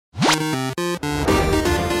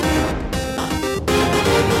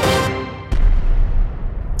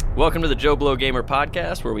Welcome to the Joe Blow Gamer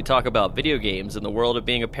Podcast, where we talk about video games and the world of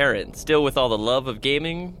being a parent, still with all the love of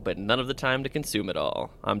gaming, but none of the time to consume it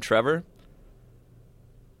all. I'm Trevor.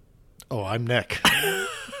 Oh, I'm Nick.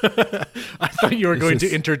 I thought you were going to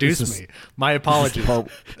introduce me. My apologies.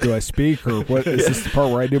 Do I speak, or what? Is this the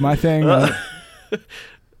part where I do my thing? Yep.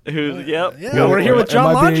 Yeah, we're here with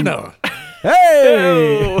John Longino.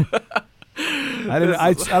 Hey! I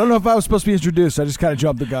don't know if I was supposed to be introduced. I just kind of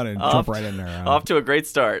jumped the gun and jumped right in there. Off to a great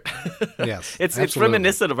start. Yes, it's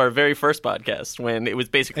reminiscent of our very first podcast when it was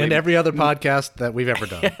basically... And every other podcast that we've ever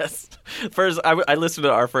done. Yes. First, I listened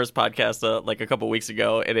to our first podcast like a couple weeks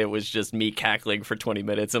ago, and it was just me cackling for 20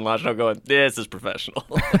 minutes and Longino going, this is professional.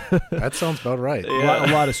 That sounds about right. Yeah.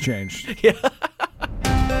 A lot has changed. Yeah.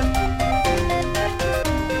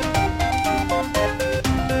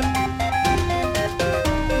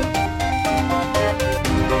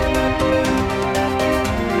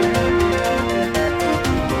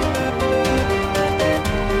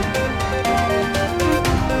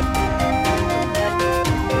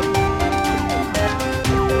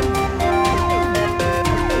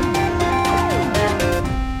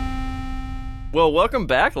 Well, welcome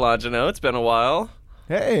back, Longino. It's been a while.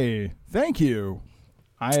 Hey, thank you.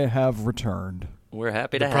 I have returned. We're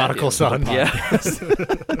happy to have prodigal you. son. Yeah.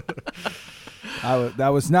 That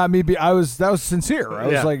was not me. That was sincere. I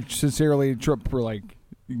was Yeah. like sincerely for like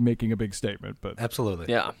making a big statement, but Absolutely.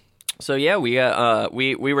 Yeah. So yeah,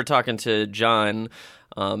 we were talking to John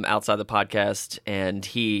outside the podcast, and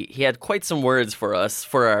he had quite some words for us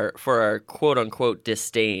for our quote unquote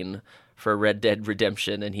disdain for Red Dead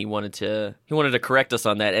Redemption, and he wanted to correct us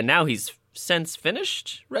on that. And now he's since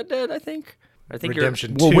finished Red Dead, I think.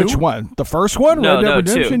 Redemption well, 2? which one? The first one, No, Red Dead no,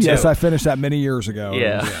 Redemption. two. Yes, I finished that many years ago.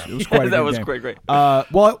 Yeah. It was quite a that good was game. great.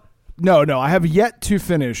 Well, no, I have yet to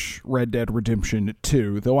finish Red Dead Redemption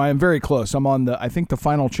 2, though I am very close. I'm on I think the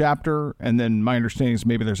final chapter, and then my understanding is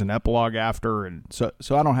maybe there's an epilogue after, and so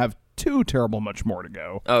I don't have too terrible much more to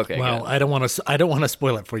go. Okay. Well, good. I don't want to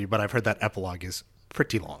spoil it for you, but I've heard that epilogue is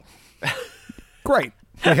pretty long. Great.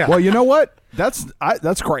 Yeah. Well, you know what? That's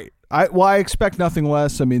great. I expect nothing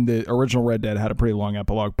less. I mean, the original Red Dead had a pretty long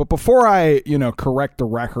epilogue. But before I, correct the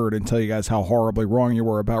record and tell you guys how horribly wrong you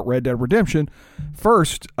were about Red Dead Redemption,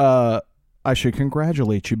 first, I should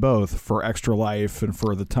congratulate you both for Extra Life and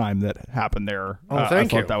for the time that happened there. Oh, thank I you.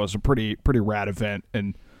 thought that was a pretty rad event,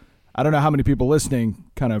 and I don't know how many people listening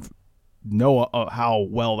kind of know how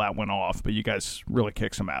well that went off, but you guys really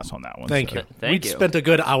kicked some ass on that one. Thank you. Thank We you. spent a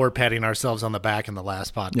good hour patting ourselves on the back in the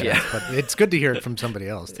last podcast, Yeah. but it's good to hear it from somebody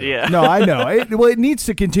else, too. Yeah. No, I know. It needs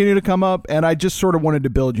to continue to come up, and I just sort of wanted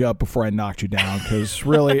to build you up before I knocked you down, because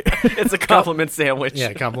really, It's a compliment sandwich.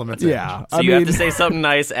 Yeah, compliments. yeah. So you have to say something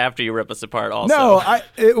nice after you rip us apart also. No,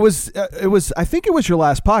 it was. I think it was your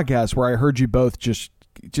last podcast where I heard you both just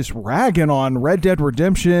ragging on Red Dead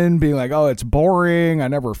Redemption, being like, "Oh, it's boring. I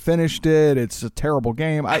never finished it. It's a terrible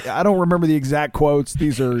game." I don't remember the exact quotes.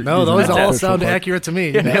 These are Those all official sound quotes. accurate to me.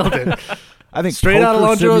 You nailed it. I think Straight out of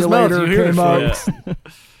Poker Longero's mouth. Simulator You hear it, came up. folks.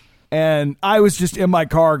 And I was just in my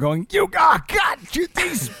car going, God,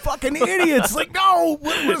 these fucking idiots. Like, no,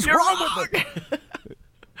 what is wrong with them?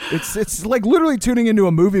 It's like literally tuning into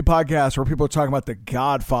a movie podcast where people are talking about The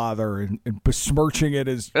Godfather and besmirching it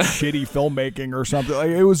as shitty filmmaking or something. Like,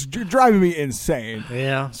 it was driving me insane.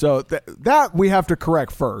 Yeah. So that we have to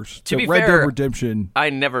correct first. To be Red fair, Dead Redemption. I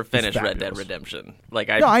never finished Red Dead fabulous. Redemption. Like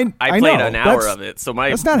I I played know. an hour That's- of it, so my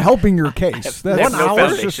That's not helping your case. I have That's no hour?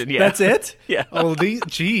 foundation. Yeah. That's it? Yeah. Oh,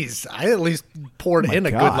 geez. I at least poured in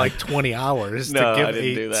a good God. 20 hours No, to I give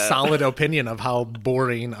didn't do a that. solid opinion of how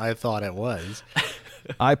boring I thought it was.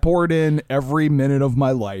 I poured in every minute of my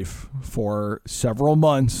life for several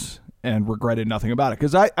months and regretted nothing about it,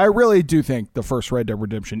 because I really do think the first Red Dead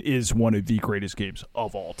Redemption is one of the greatest games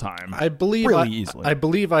of all time. I believe really easily. I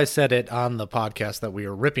believe I said it on the podcast that we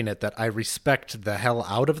were ripping it, that I respect the hell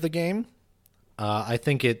out of the game. I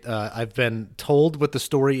think it. I've been told what the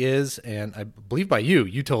story is, and I believe by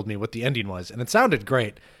you told me what the ending was, and it sounded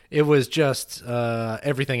great. It was just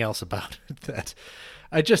everything else about it that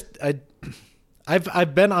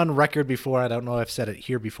I've been on record before. I don't know if I've said it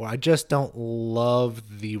here before. I just don't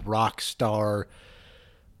love the Rockstar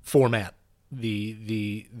format,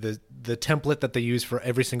 the template that they use for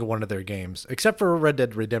every single one of their games, except for Red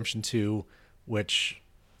Dead Redemption 2, which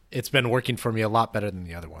it's been working for me a lot better than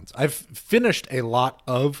the other ones. I've finished a lot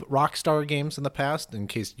of Rockstar games in the past. In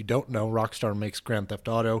case you don't know, Rockstar makes Grand Theft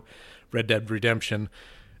Auto, Red Dead Redemption,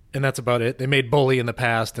 and that's about it. They made Bully in the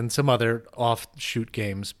past and some other offshoot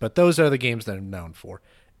games, but those are the games that I'm known for.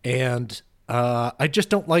 And I just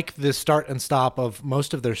don't like the start and stop of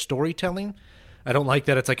most of their storytelling. I don't like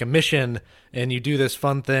that it's like a mission and you do this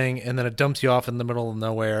fun thing and then it dumps you off in the middle of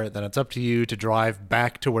nowhere. Then it's up to you to drive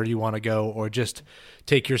back to where you want to go or just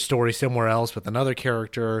take your story somewhere else with another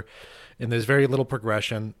character. And there's very little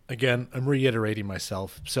progression. Again, I'm reiterating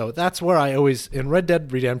myself. So that's where I always, in Red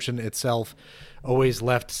Dead Redemption itself, always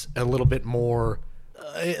left a little bit more,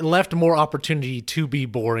 it left more opportunity to be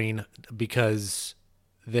boring because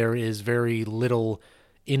there is very little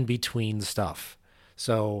in-between stuff.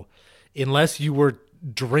 So unless you were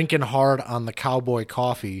drinking hard on the cowboy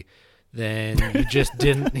coffee, then you just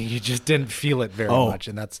didn't feel it very much,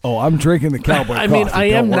 and that's. Oh, I'm drinking the cowboy. I coffee, mean, I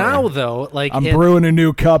am worry. now though. Like I'm brewing a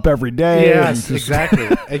new cup every day. Yes, exactly.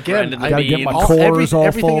 Again, I gotta get my cores all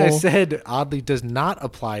everything I full. said oddly does not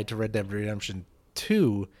apply to Red Dead Redemption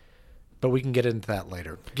 2, but we can get into that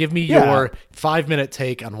later. Give me your 5-minute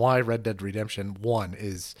take on why Red Dead Redemption 1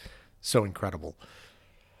 is so incredible.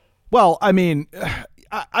 Well, I mean,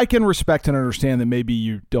 I can respect and understand that maybe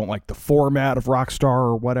you don't like the format of Rockstar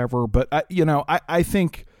or whatever, but I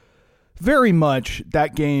think very much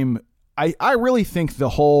that game. I really think the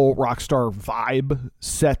whole Rockstar vibe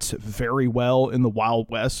sets very well in the Wild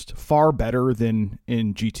West, far better than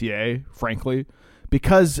in GTA, frankly,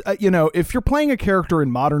 because if you're playing a character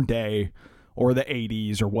in modern day or the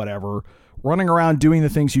 80s or whatever, running around doing the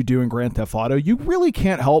things you do in Grand Theft Auto, you really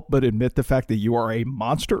can't help but admit the fact that you are a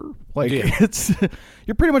monster. Like it's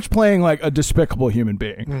you're pretty much playing like a despicable human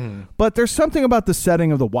being. But there's something about the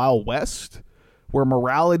setting of the Wild West where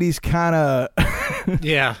morality's kind of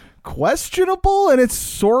questionable, and it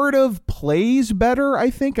sort of plays better, I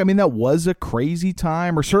think. I mean, that was a crazy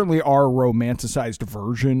time, or certainly our romanticized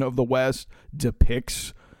version of the West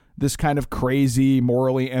depicts this kind of crazy,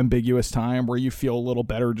 morally ambiguous time where you feel a little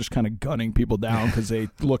better just kind of gunning people down because they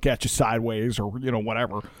look at you sideways or,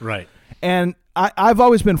 whatever. Right. And I've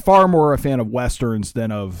always been far more a fan of Westerns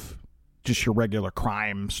than of just your regular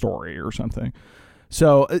crime story or something.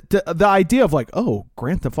 So the idea of like, oh,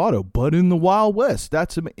 Grand Theft Auto, but in the Wild West,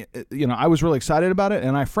 that's, I was really excited about it.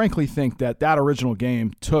 And I frankly think that original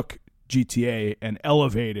game took GTA and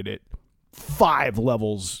elevated it 5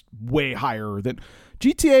 levels way higher than...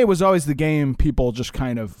 GTA was always the game people just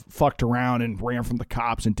kind of fucked around and ran from the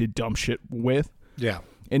cops and did dumb shit with. Yeah.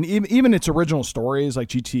 And even its original stories like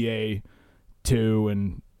GTA 2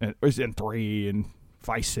 and 3 and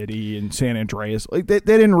Vice City and San Andreas, like they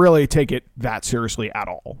didn't really take it that seriously at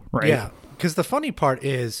all, right? Yeah. Because the funny part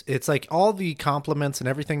is, it's like all the compliments and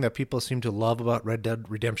everything that people seem to love about Red Dead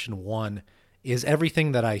Redemption 1 is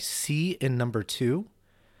everything that I see in number 2.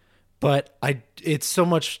 But it's so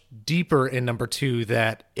much deeper in number 2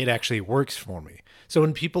 that it actually works for me. So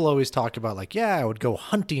when people always talk about like, yeah, I would go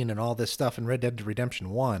hunting and all this stuff in Red Dead Redemption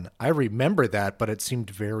 1, I remember that, but it seemed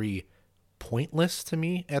very pointless to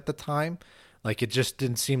me at the time. Like it just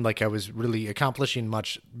didn't seem like I was really accomplishing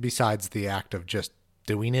much besides the act of just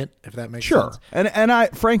doing it, if that makes sense. Sure. And I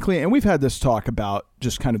frankly, and we've had this talk about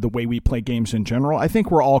just kind of the way we play games in general. I think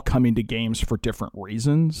we're all coming to games for different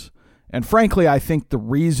reasons. And frankly, I think the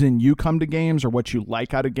reason you come to games or what you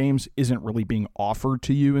like out of games isn't really being offered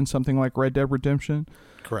to you in something like Red Dead Redemption.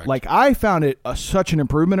 Correct. Like I found it such an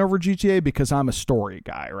improvement over GTA because I'm a story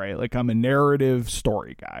guy, right? Like I'm a narrative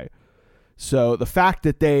story guy. So the fact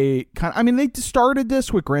that they started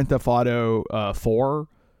this with Grand Theft Auto 4.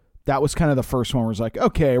 That was kind of the first one where it's like,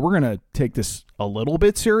 okay, we're going to take this a little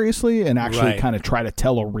bit seriously and actually kind of try to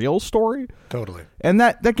tell a real story. Totally. And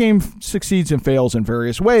that game succeeds and fails in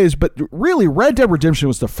various ways. But really, Red Dead Redemption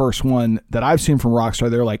was the first one that I've seen from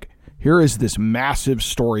Rockstar. They're like, here is this massive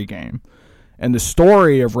story game. And the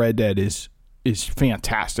story of Red Dead is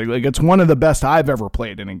fantastic. Like it's one of the best I've ever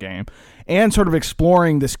played in a game. And sort of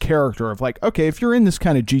exploring this character of like, okay, if you're in this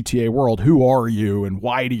kind of GTA world, who are you and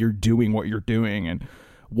why do you doing what you're doing? And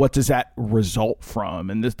what does that result from?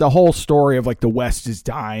 And the whole story of like the West is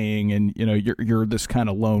dying and, you're this kind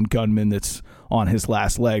of lone gunman that's on his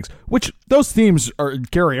last legs, which those themes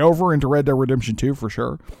carry over into Red Dead Redemption 2 for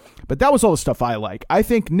sure. But that was all the stuff I like. I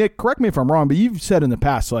think, Nick, correct me if I'm wrong, but you've said in the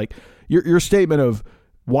past, like your statement of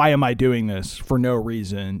why am I doing this for no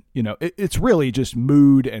reason? It's really just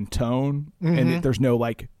mood and tone. Mm-hmm. And there's no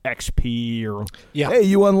like XP or, hey,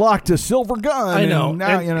 you unlocked a silver gun. I know. And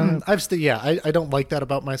now, I don't like that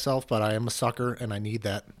about myself, but I am a sucker and I need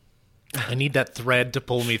that. I need that thread to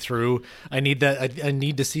pull me through. I need that. I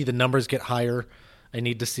need to see the numbers get higher. I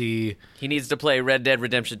need to see. He needs to play Red Dead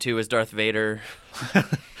Redemption 2 as Darth Vader.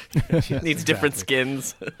 Needs different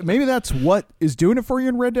skins. Maybe that's what is doing it for you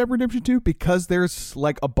in Red Dead Redemption 2, because there's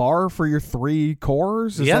like a bar for your 3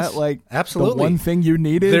 cores. Is Yes, that like absolutely. the one thing you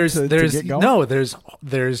needed to get going? No, there's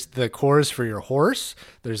the cores for your horse.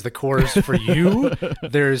 There's the cores for you.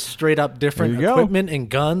 There's straight up different There you go. equipment and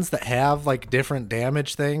guns that have like different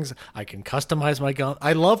damage things. I can customize my gun.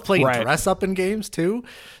 I love playing Right. dress up in games too.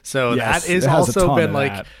 So Yes, that is it has a also ton been of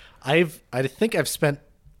like that. I think I've spent,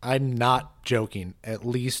 I'm not joking, at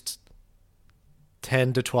least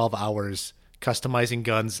 10 to 12 hours customizing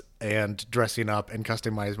guns and dressing up and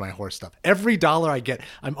customizing my horse stuff. Every dollar I get,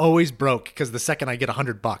 I'm always broke, because the second I get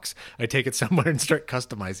 $100, I take it somewhere and start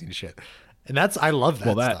customizing shit. And I love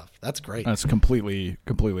that, stuff. That's great. That's completely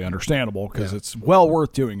understandable, because it's well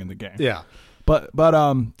worth doing in the game. Yeah. But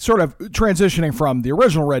sort of transitioning from the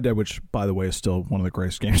original Red Dead, which by the way is still one of the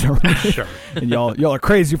greatest games ever made. Sure. And y'all are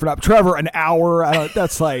crazy for not. Trevor, an hour.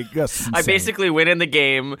 That's insane. I basically went in the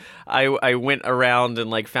game. I went around and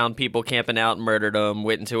like found people camping out and murdered them.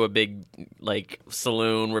 Went into a big like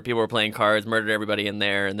saloon where people were playing cards, murdered everybody in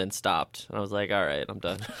there, and then stopped. And I was like, all right, I'm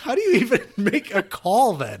done. How do you even make a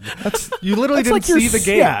call then? You literally didn't like you're see the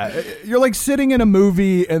game. Yeah, you're like sitting in a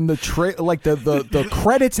movie and the the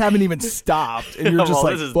credits haven't even stopped, and you're just Well,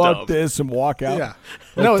 like this is fuck dumb. this and walk out. Yeah.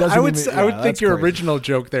 Like, No, doesn't I would even- I would yeah, think that's your crazy. original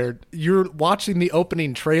joke there, you're watching the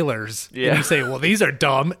opening trailers and Yeah. you say, well, these are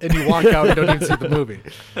dumb, and you walk out and don't even see the movie.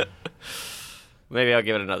 Maybe I'll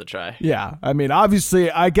give it another try. Yeah, I mean,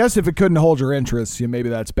 obviously, I guess if it couldn't hold your interest, maybe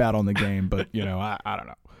that's bad on the game. But I don't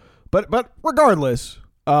know. But regardless,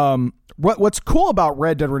 what's cool about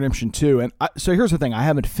Red Dead Redemption 2, and so here's the thing: I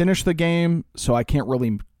haven't finished the game, so I can't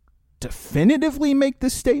really definitively make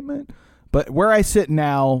this statement. But where I sit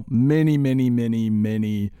now, many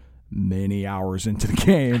hours into the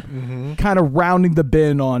game, kind of rounding the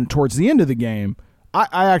bin on towards the end of the game,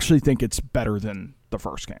 I actually think it's better than the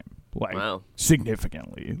first game. Like, Wow.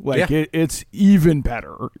 significantly. Like, Yeah. it's even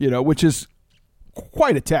better, which is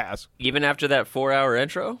quite a task. Even after that 4-hour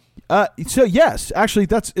intro? So yes, actually,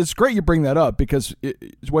 it's great you bring that up, because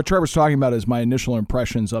what Trevor's talking about is my initial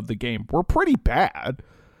impressions of the game were pretty bad.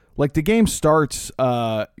 Like, the game starts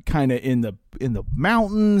kind of in the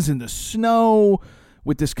mountains, in the snow,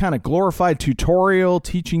 with this kind of glorified tutorial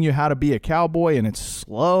teaching you how to be a cowboy, and it's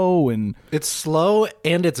slow and It's slow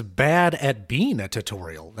and it's bad at being a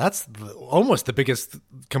tutorial. That's almost the biggest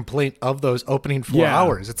complaint of those opening 4 Yeah.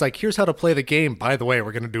 hours. It's like, here's how to play the game. By the way,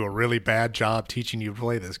 we're going to do a really bad job teaching you to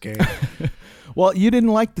play this game. Well, you didn't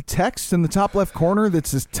like the text in the top left corner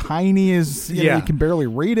that's as tiny as Yeah. you can barely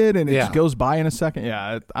read it, and it Yeah. just goes by in a second.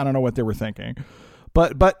 Yeah, I don't know what they were thinking.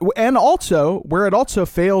 But and also, where it also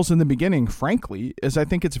fails in the beginning, frankly, is I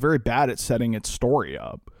think it's very bad at setting its story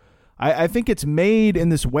up. I think it's made in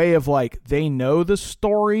this way of like, they know the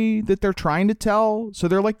story that they're trying to tell, so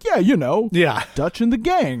they're like, Yeah. Dutch and the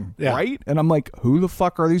gang, Yeah. right? And I'm like, who the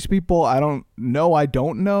fuck are these people? I don't know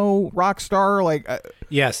Rockstar. Like,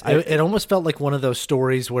 Yes, it almost felt like one of those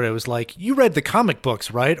stories where it was like, you read the comic books,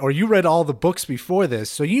 right? Or you read all the books before this,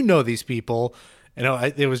 so you know these people.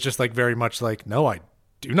 And it was just like very much like, no, I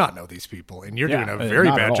do not know these people, and you're Yeah, doing a very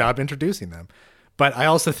not at bad all. job introducing them. But I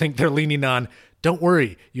also think they're leaning on, don't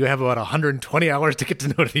worry, you have about 120 hours to get to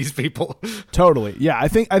know these people. Totally. Yeah, I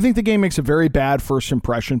think the game makes a very bad first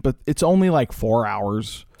impression, but it's only like 4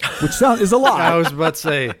 hours, which is a lot. I was about to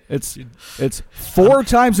say, It's 4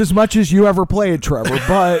 times as much as you ever played, Trevor,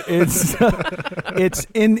 but it's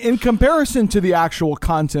in comparison to the actual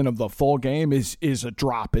content of the full game is a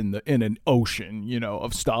drop in an ocean,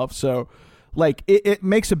 of stuff. So like it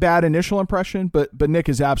makes a bad initial impression, but Nick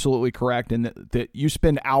is absolutely correct in that you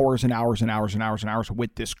spend hours and hours and hours and hours and hours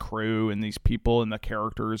with this crew and these people and the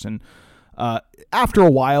characters, and after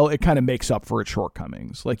a while it kind of makes up for its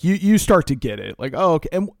shortcomings. Like you start to get it, like, oh, okay.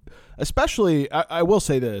 And especially I will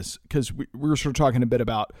say this, because we were sort of talking a bit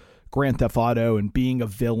about Grand Theft Auto and being a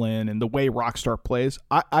villain and the way Rockstar plays.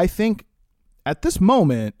 I think at this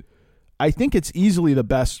moment, I think it's easily the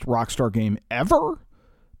best Rockstar game ever,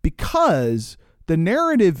 because the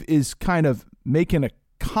narrative is kind of making a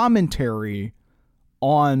commentary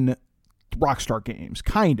on Rockstar games,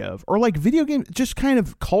 kind of, or like video games, just kind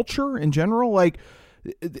of culture in general. Like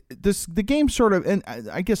the game sort of, and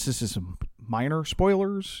I guess this is some minor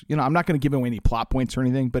spoilers. I'm not going to give away any plot points or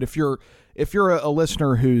anything, but if you're a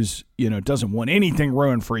listener who's doesn't want anything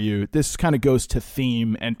ruined for you, this kind of goes to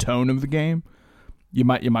theme and tone of the game. You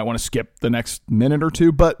might want to skip the next minute or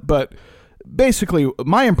two, but basically,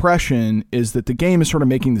 my impression is that the game is sort of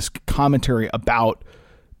making this commentary about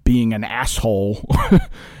being an asshole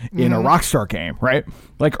in a Rockstar game, right?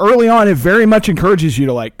 Like early on, it very much encourages you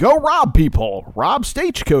to like go rob people, rob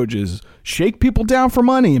stagecoaches, shake people down for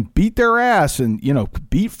money and beat their ass and, you know,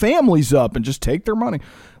 beat families up and just take their money.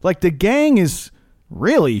 Like the gang is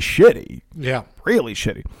really shitty. Yeah. Really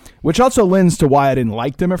shitty. Which also lends to why I didn't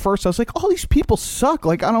like them at first. I was like, all these people suck.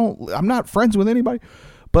 Like I'm not friends with anybody.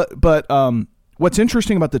 But what's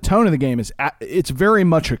interesting about the tone of the game is it's very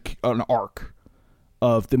much an arc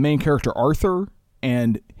of the main character Arthur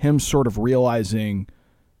and him sort of realizing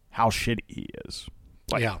how shitty he is,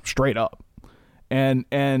 like straight up, and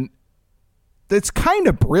it's kind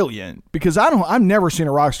of brilliant because I've never seen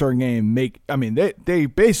a Rockstar game make. I mean, they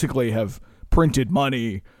basically have printed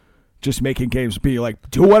money. Just making games be like,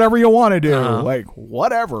 do whatever you want to do, like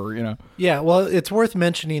whatever, you know. Yeah, well, it's worth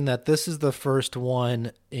mentioning that this is the first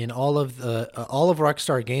one in all of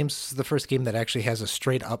Rockstar games. This is the first game that actually has a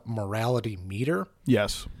straight up morality meter.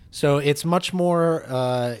 Yes. So it's much more.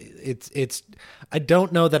 It's. I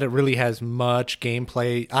don't know that it really has much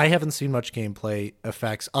gameplay. I haven't seen much gameplay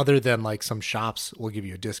effects other than like some shops will give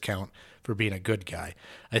you a discount for being a good guy.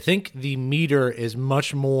 I think the meter is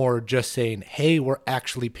much more just saying, "Hey, we're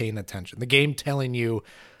actually paying attention." The game telling you,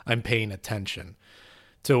 "I'm paying attention."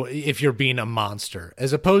 So if you're being a monster,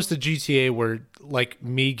 as opposed to GTA, where like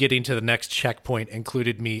me getting to the next checkpoint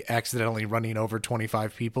included me accidentally running over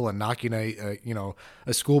 25 people and knocking a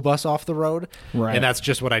school bus off the road, right? And that's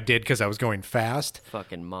just what I did because I was going fast.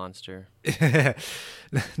 Fucking monster.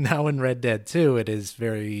 Now in Red Dead 2, it is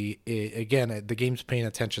again the game's paying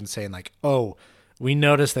attention, saying like, "Oh, we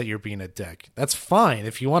noticed that you're being a dick. That's fine.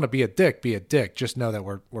 If you want to be a dick, be a dick. Just know that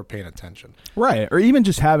we're paying attention." Right. Or even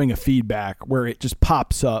just having a feedback where it just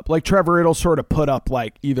pops up. Like Trevor, it'll sort of put up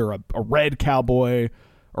like either a red cowboy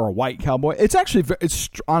or a white cowboy. It's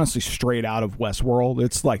honestly straight out of Westworld.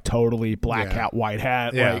 It's like totally black hat, white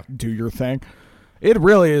hat, like do your thing. It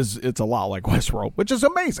really is. It's a lot like Westworld, which is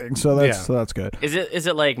amazing. So that's good. Is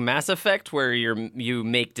it like Mass Effect where you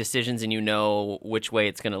make decisions and you know which way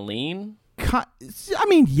it's going to lean? I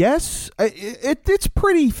mean, yes, it's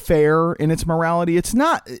pretty fair in its morality. It's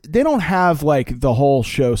not. They don't have like the whole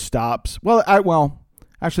show stops.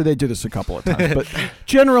 Actually, they do this a couple of times, but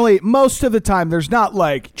generally, most of the time, there's not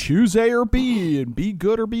like choose A or B and be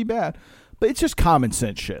good or be bad. But it's just common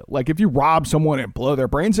sense shit. Like if you rob someone and blow their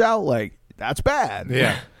brains out, like that's bad.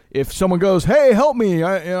 Yeah. If someone goes, "Hey, help me!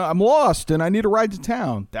 I'm lost and I need a ride to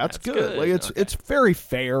town," that's good. Like it's very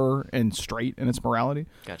fair and straight in its morality.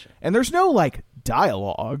 Gotcha. And there's no like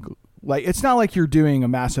dialogue. Like it's not like you're doing a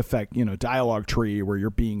Mass Effect, dialogue tree where you're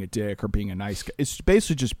being a dick or being a nice guy. It's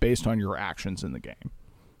basically just based on your actions in the game,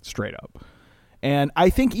 straight up. And I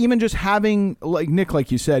think even just having, like Nick,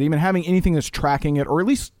 like you said, even having anything that's tracking it or at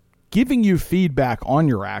least giving you feedback on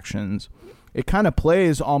your actions. It kind of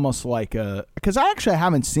plays almost like because I actually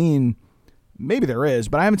haven't seen, maybe there is,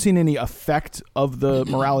 but I haven't seen any effect of the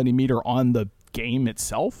morality meter on the game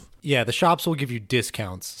itself. Yeah, the shops will give you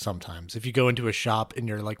discounts sometimes. If you go into a shop and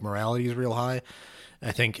your like morality is real high,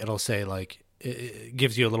 I think it'll say like, it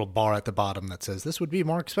gives you a little bar at the bottom that says this would be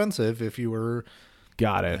more expensive if you were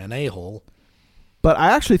an a-hole. But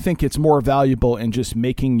I actually think it's more valuable in just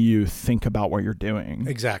making you think about what you're doing.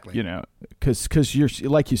 Exactly. Because you're,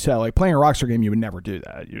 like you said, like playing a Rockstar game, you would never do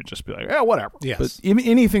that. You would just be like, yeah, whatever. Yes. But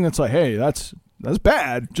anything that's like, hey, that's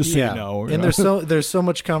bad, just so you know. And there's so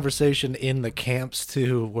much conversation in the camps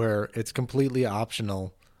too, where it's completely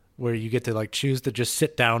optional, where you get to like choose to just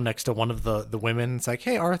sit down next to one of the women. It's like,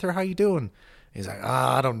 "Hey, Arthur, how you doing?" He's like,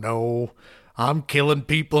 "I don't know. I'm killing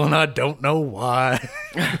people and I don't know why."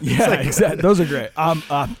 Yeah, like, exactly. Those are great.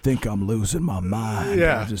 I think I'm losing my mind.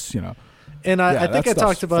 Yeah, just And I think I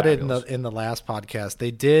talked about fabulous. It in the last podcast.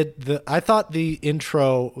 They did I thought the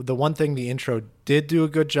one thing the intro did do a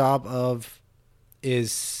good job of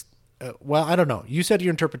is I don't know. You said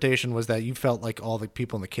your interpretation was that you felt like all the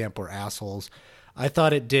people in the camp were assholes. I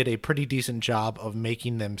thought it did a pretty decent job of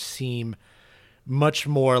making them seem much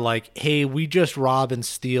more like, hey, we just rob and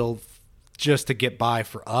steal just to get by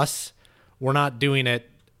for us. We're not doing it,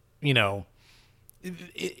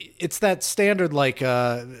 it's that standard like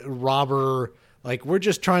robber, like we're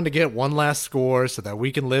just trying to get one last score so that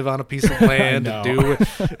we can live on a piece of land and do it.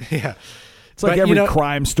 Yeah. It's like every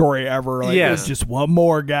crime story ever. Like, yes. There's just one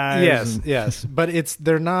more, guys. Yes. But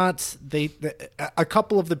they're not, a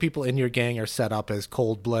couple of the people in your gang are set up as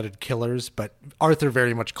cold-blooded killers, but Arthur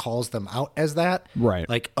very much calls them out as that. Right.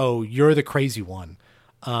 Like, oh, you're the crazy one.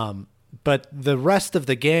 But the rest of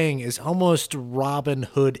the gang is almost Robin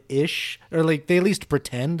Hood-ish, or like they at least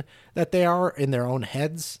pretend that they are in their own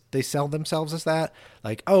heads. They sell themselves as that.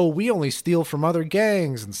 Like, oh, we only steal from other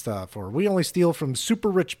gangs and stuff, or we only steal from super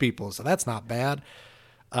rich people, so that's not bad.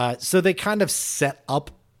 So they kind of set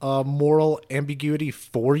up a moral ambiguity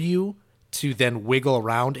for you to then wiggle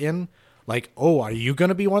around in. Like, oh, are you going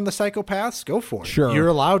to be one of the psychopaths? Go for it. Sure. You're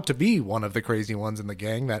allowed to be one of the crazy ones in the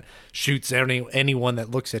gang that shoots anyone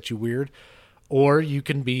that looks at you weird. Or you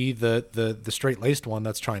can be the straight-laced one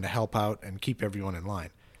that's trying to help out and keep everyone in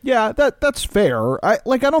line. Yeah, that's fair. I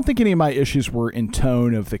don't think any of my issues were in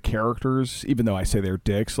tone of the characters, even though I say they're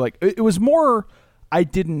dicks. Like, it was more I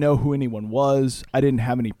didn't know who anyone was. I didn't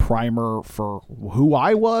have any primer for who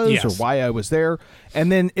I was or why I was there. And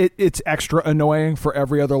then it's extra annoying for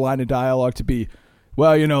every other line of dialogue to be,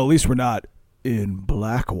 well, at least we're not in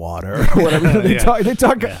Blackwater or whatever. They talk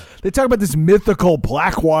about this mythical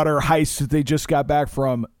Blackwater heist that they just got back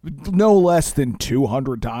from no less than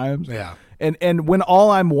 200 times. Yeah. And when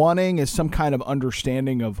all I'm wanting is some kind of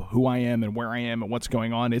understanding of who I am and where I am and what's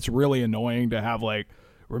going on, it's really annoying to have like,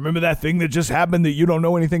 remember that thing that just happened that you don't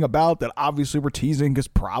know anything about that obviously we're teasing because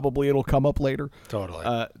probably it'll come up later. Totally.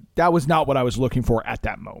 That was not what I was looking for at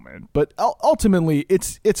that moment. But ultimately,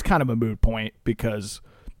 it's kind of a moot point because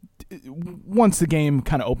once the game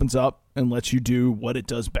kind of opens up and lets you do what it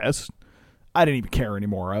does best, I didn't even care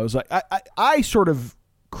anymore. I was like, I sort of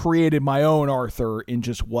created my own Arthur in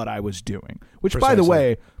just what I was doing. Which, by the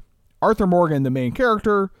way, Arthur Morgan, the main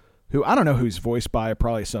character, who I don't know who's voiced by,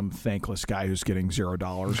 probably some thankless guy who's getting $0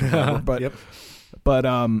 or whatever, but Yep.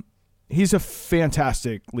 but he's a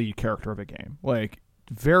fantastic lead character of the game. Like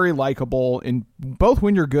very likable in both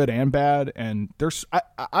when you're good and bad. And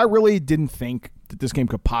I really didn't think that this game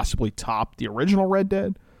could possibly top the original Red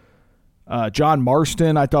Dead. John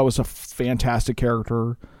Marston I thought was a fantastic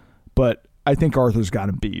character, but I think Arthur's got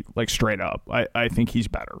him beat, like straight up. I think he's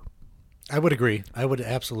better. I would agree. I would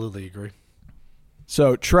absolutely agree.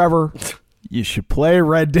 So, Trevor, you should play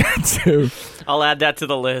Red Dead 2. I'll add that to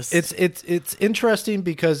the list. It's interesting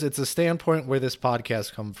because it's a standpoint where this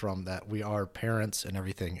podcast comes from, that we are parents and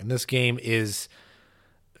everything. And this game is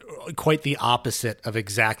quite the opposite of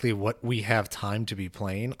exactly what we have time to be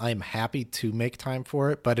playing. I'm happy to make time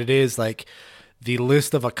for it, but it is like the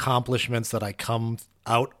list of accomplishments that I come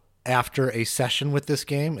out after a session with this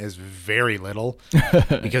game is very little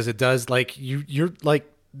because it does like you're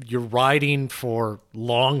riding for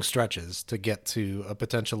long stretches to get to a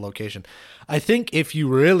potential location. I think if you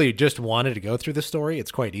really just wanted to go through the story,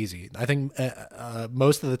 it's quite easy. I think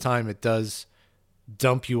most of the time it does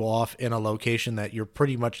dump you off in a location that you're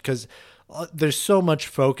pretty much, because there's so much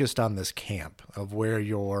focused on this camp of where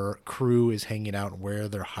your crew is hanging out and where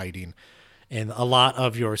they're hiding. And a lot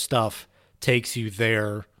of your stuff takes you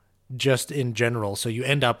there just in general. So you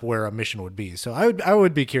end up where a mission would be. So I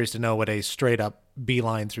would be curious to know what a straight up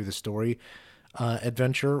beeline through the story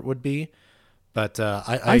adventure would be. But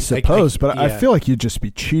I suppose, I feel like you'd just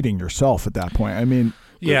be cheating yourself at that point. I mean,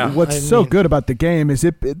 what's I so mean, good about the game is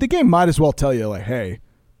the game might as well tell you like, hey,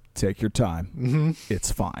 take your time. Mm-hmm. It's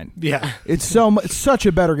fine. Yeah. It's such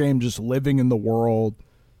a better game just living in the world,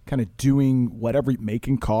 kind of doing whatever,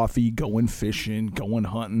 making coffee, going fishing, going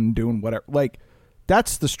hunting, doing whatever. Like,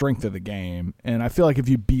 that's the strength of the game. And I feel like if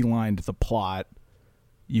you beelined the plot,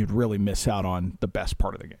 you'd really miss out on the best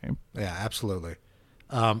part of the game. Yeah, absolutely.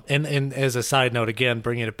 And as a side note, again,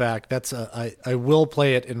 bringing it back, that's I will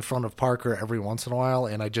play it in front of Parker every once in a while,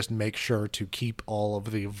 and I just make sure to keep all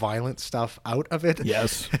of the violent stuff out of it.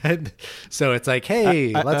 Yes. And so it's like,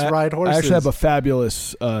 hey, let's ride horses. I actually have a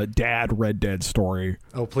fabulous dad Red Dead story.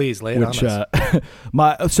 Oh, please lay it on us.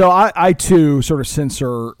 us. I too sort of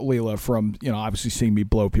censor Leela from obviously seeing me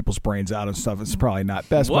blow people's brains out and stuff. It's probably not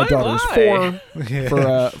best. My daughter's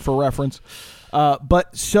 4 for reference.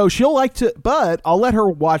 But so she'll like to, but I'll let her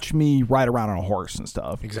watch me ride around on a horse and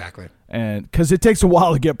stuff. Exactly. And because it takes a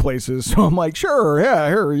while to get places. So I'm like, sure, yeah,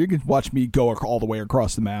 here, you can watch me go all the way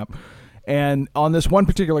across the map. And on this one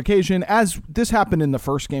particular occasion, as this happened in the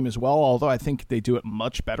first game as well, although I think they do it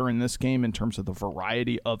much better in this game in terms of the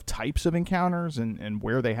variety of types of encounters and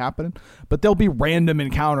where they happen. But there'll be random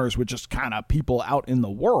encounters with just kind of people out in the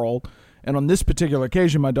world. And on this particular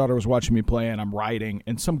occasion, my daughter was watching me play and I'm riding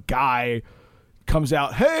and some guy comes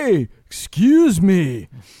out, hey, excuse me,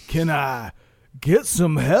 can I get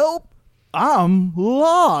some help? I'm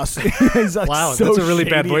lost. He's like, wow, so that's a really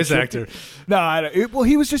bad voice actor. No,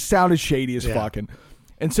 he was just sounded shady as fucking.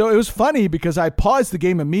 And so it was funny because I paused the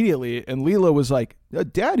game immediately, and Leela was like,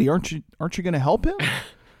 Daddy, aren't you going to help him?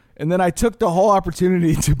 And then I took the whole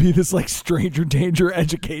opportunity to be this like stranger danger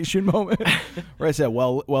education moment where I said,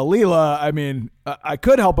 well, Leela, I mean, I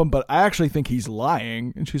could help him, but I actually think he's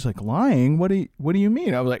lying. And she's like, lying? What do you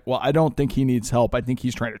mean? I was like, well, I don't think he needs help. I think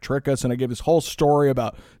he's trying to trick us. And I gave this whole story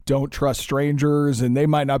about don't trust strangers and they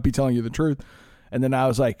might not be telling you the truth. And then I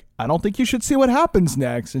was like, I don't think you should see what happens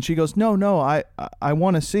next. And she goes, no, I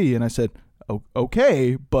want to see. And I said,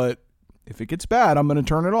 okay, but if it gets bad, I'm going to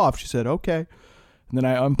turn it off. She said, okay. And then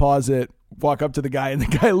I unpause it, walk up to the guy, and the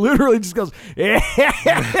guy literally just goes, and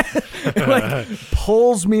like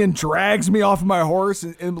pulls me and drags me off of my horse.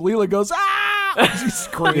 And Leela goes, ah! And she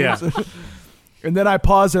screams. Yeah. And then I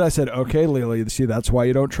paused it. I said, okay, Leela, you see, that's why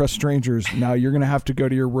you don't trust strangers. Now you're going to have to go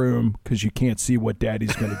to your room because you can't see what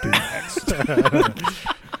Daddy's going to do next.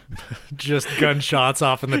 Just gunshots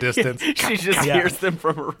off in the distance. She just hears them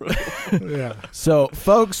from her room. Yeah. So,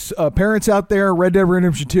 folks, parents out there, Red Dead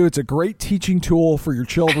Redemption 2, it's a great teaching tool for your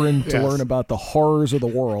children to learn about the horrors of the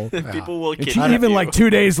world. People will and she even like 2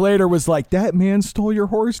 days later was like, that man stole your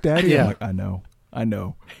horse, Daddy. Yeah. I'm like, I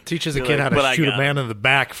know. Teaches a kid how to shoot a man in the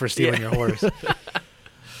back for stealing your horse.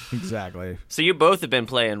 Exactly. So you both have been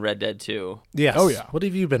playing Red Dead 2. Yes. Oh, yeah. What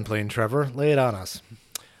have you been playing, Trevor? Lay it on us.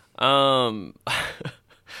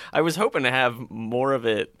 I was hoping to have more of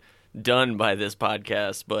it done by this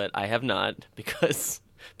podcast, but I have not because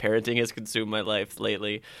parenting has consumed my life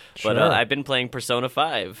lately. Sure. But I've been playing Persona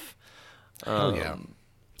 5. Oh, yeah.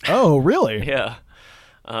 Oh, really? Yeah.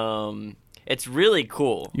 It's really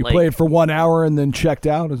cool. You played for 1 hour and then checked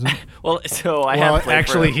out? Is it? Well, so I have played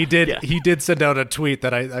actually, for, he did send out a tweet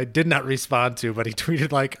that I did not respond to, but he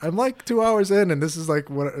tweeted like, I'm like 2 hours in, and this is like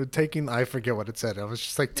what taking. I forget what it said. I was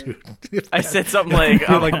just like, dude. I said something like,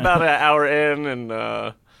 I'm like about an hour in, and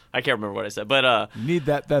I can't remember what I said, but you need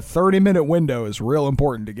that 30-minute window is real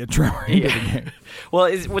important to get Trevor into the game.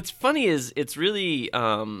 Well, what's funny is it's really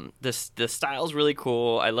the style's really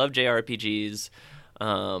cool. I love JRPGs.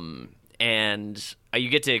 And you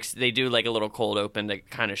get to they do like a little cold open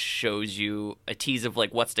that kind of shows you a tease of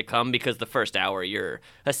like what's to come, because the first hour you're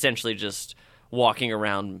essentially just walking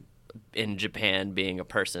around in Japan being a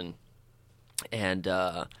person and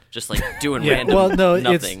just like doing random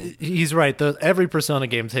nothing. He's right. Every Persona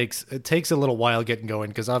game takes a little while getting going,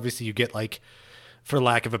 because obviously you get like, for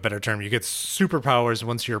lack of a better term, you get superpowers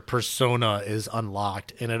once your persona is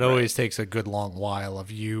unlocked, and it always takes a good long while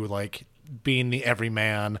of you like being the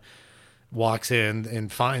everyman. Walks in and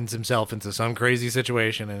finds himself into some crazy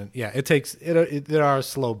situation, and it takes there are a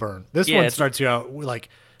slow burn. This one starts you out like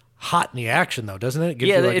hot in the action, though, doesn't it?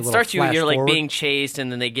 It starts you. You're like being chased,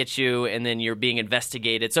 and then they get you, and then you're being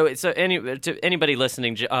investigated. So to anybody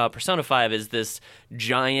listening, Persona 5 is this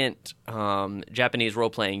giant Japanese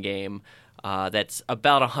role playing game. That's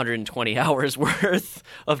about 120 hours worth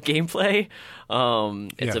of gameplay.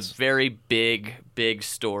 It's a very big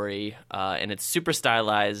story, and it's super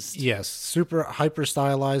stylized. Yes, super hyper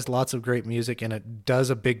stylized, lots of great music, and it does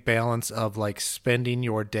a big balance of like spending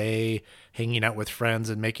your day hanging out with friends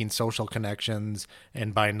and making social connections,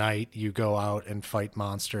 and by night you go out and fight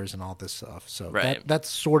monsters and all this stuff. So that's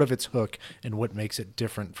sort of its hook and what makes it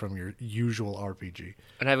different from your usual RPG.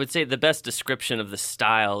 And I would say the best description of the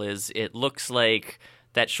style is it looks like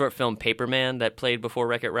that short film Paperman that played before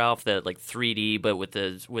Wreck-It Ralph, that like 3D but with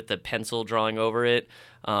the pencil drawing over it.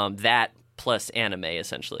 That plus anime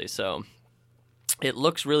essentially. So it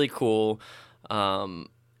looks really cool.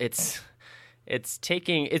 What's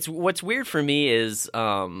weird for me is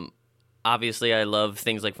obviously I love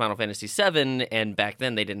things like Final Fantasy VII, and back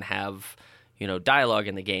then they didn't have dialogue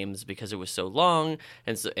in the games because it was so long,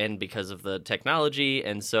 and because of the technology,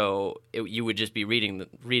 and so you would just be reading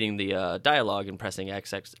the dialogue and pressing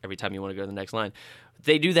X every time you want to go to the next line.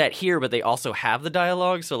 They do that here, but they also have the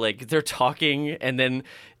dialogue, so like they're talking, and then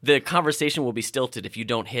the conversation will be stilted if you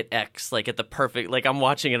don't hit X, like at the perfect, like I'm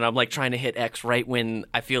watching it and I'm like trying to hit X right when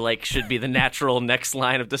I feel like should be the natural next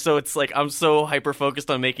line of so it's like I'm so hyper focused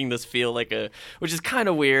on making this feel like which is kind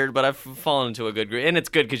of weird, but I've fallen into a good groove, and it's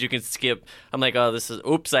good because you can skip. I'm like, oh,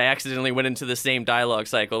 I accidentally went into the same dialogue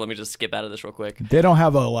cycle. Let me just skip out of this real quick. They don't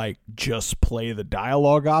have a like just play the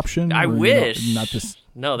dialogue option. I wish. Not this.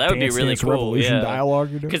 No, that would be really cool. Revolution dialogue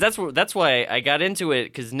you're doing? Because that's why I got into it,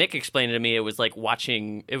 because Nick explained it to me. It was like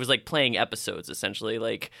playing episodes essentially.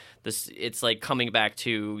 Like this, it's like coming back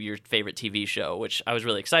to your favorite TV show, which I was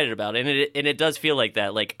really excited about, and it does feel like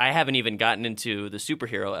that. Like I haven't even gotten into the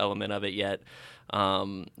superhero element of it yet,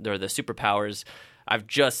 or the superpowers. I've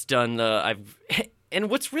just done and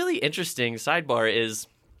what's really interesting, sidebar, is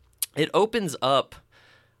it opens up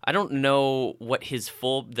I don't know what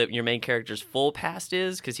your main character's full past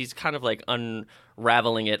is, because he's kind of like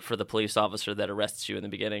unraveling it for the police officer that arrests you in the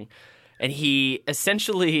beginning. And he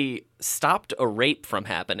essentially stopped a rape from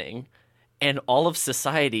happening, and all of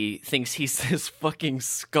society thinks he's this fucking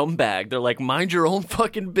scumbag. They're like, mind your own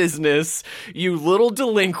fucking business, you little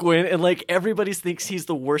delinquent. And like, everybody thinks he's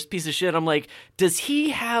the worst piece of shit. I'm like, does he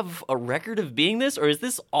have a record of being this, or is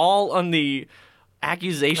this all on the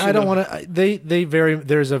accusation? I don't want to.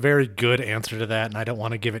 There's a very good answer to that, and I don't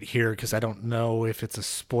want to give it here because I don't know if it's a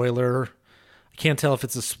spoiler. I can't tell if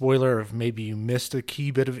it's a spoiler or if maybe you missed a key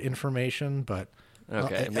bit of information, but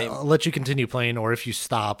okay, I'll let you continue playing, or if you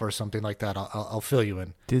stop or something like that, I'll fill you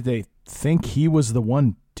in. Did they think he was the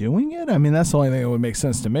one doing it? I mean, that's the only thing that would make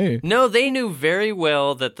sense to me. No, they knew very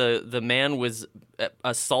well that the man was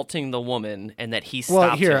assaulting the woman, and that he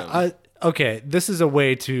stopped him. Okay, this is a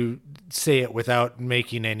way to say it without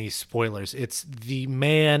making any spoilers. It's the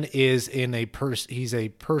man is he's a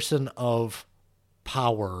person of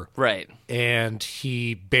power. Right. And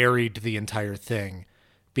he buried the entire thing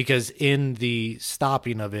because in the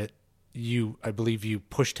stopping of it, I believe you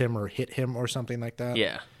pushed him or hit him or something like that.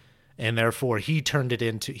 Yeah. And therefore he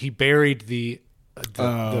buried the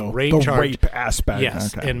rape aspect.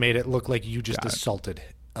 Yes. Okay. And made it look like you just assaulted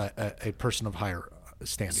a person of higher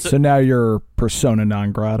standing. So now you're persona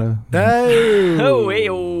non grata. Oh, wait,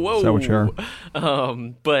 whoa. Is that what you are?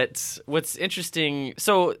 But what's interesting,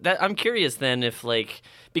 so that I'm curious then if like,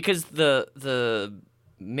 because the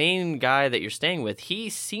main guy that you're staying with, he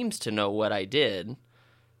seems to know what I did,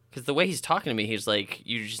 because the way he's talking to me, he's like,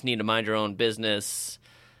 you just need to mind your own business.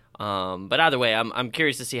 But either way, I'm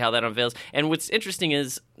curious to see how that unveils. And what's interesting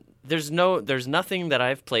is there's nothing that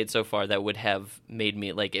I've played so far that would have made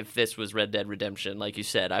me, like, if this was Red Dead Redemption, like you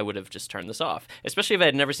said, I would have just turned this off. Especially if I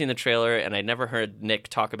had never seen the trailer and I'd never heard Nick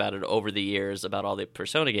talk about it over the years about all the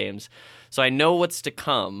Persona games. So I know what's to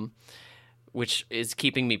come, which is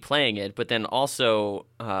keeping me playing it. But then also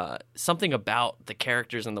something about the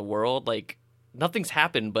characters in the world, like, nothing's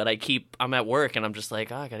happened, but I'm at work and I'm just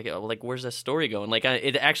like, I gotta get, like, where's that story going? Like,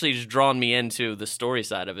 it actually just drawn me into the story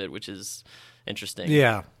side of it, which is interesting.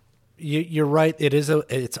 Yeah. You're right.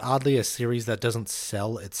 It's oddly a series that doesn't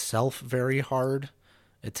sell itself very hard.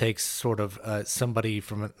 It takes sort of somebody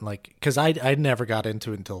from like, because I never got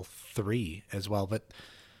into it until 3 as well, but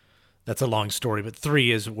that's a long story. But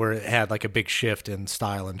 3 is where it had like a big shift in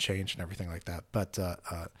style and change and everything like that. But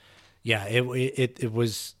yeah, it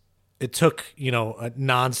took, a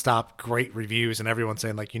nonstop great reviews and everyone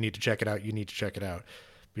saying like, you need to check it out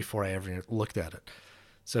before I ever looked at it.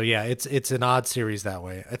 So yeah, it's an odd series that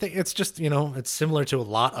way. I think it's just, it's similar to a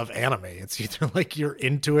lot of anime. It's either like you're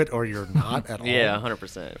into it or you're not at all. Yeah,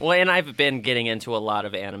 100%. Well, and I've been getting into a lot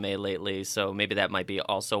of anime lately, so maybe that might be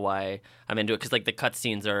also why I'm into it, because like the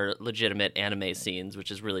cutscenes are legitimate anime scenes,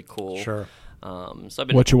 which is really cool. Sure. So I've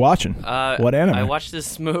been, what you watching? What anime? I watched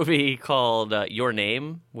this movie called Your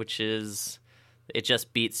Name, which it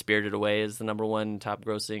just beat Spirited Away as the #1 top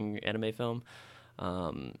grossing anime film.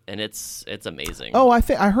 And it's amazing. Oh, I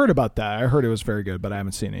heard about that. I heard it was very good, but I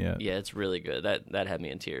haven't seen it yet. Yeah, it's really good. That had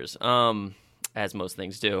me in tears. As most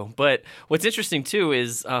things do. But what's interesting too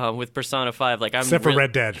is with Persona 5, like except for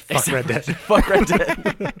Red Dead. Fuck Red Dead. Fuck Red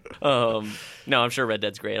Dead. No, I'm sure Red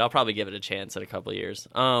Dead's great. I'll probably give it a chance in a couple of years.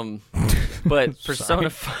 But Persona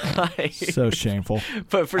 5, so shameful.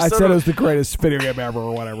 But I said it was the greatest video game ever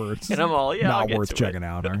or whatever. It's and I'm all, yeah, not worth checking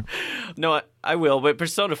out. Right? No, I will. But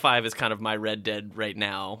Persona 5 is kind of my Red Dead right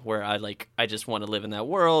now, where I just want to live in that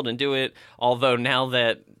world and do it. Although now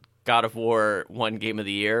that God of War won Game of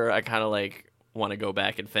the Year, I kind of like want to go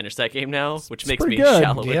back and finish that game now, which makes me good.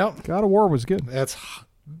 shallow. Yep. God of War was good. That's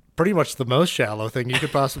pretty much the most shallow thing you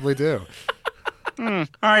could possibly do.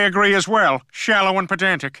 I agree as well. Shallow and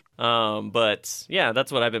pedantic. But yeah,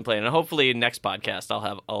 that's what I've been playing. And hopefully next podcast I'll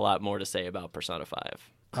have a lot more to say about Persona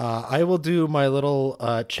 5. I will do my little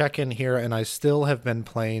check-in here, and I still have been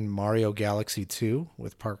playing Mario Galaxy 2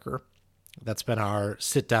 with Parker. That's been our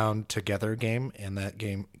sit-down together game, and that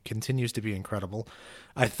game continues to be incredible.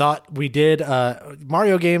 I thought we did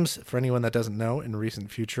Mario games, for anyone that doesn't know, in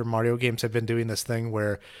recent future, Mario games have been doing this thing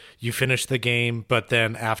where you finish the game, but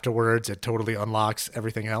then afterwards it totally unlocks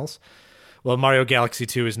everything else. Well, Mario Galaxy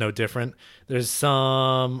 2 is no different. There's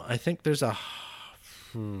I think there's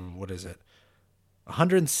what is it?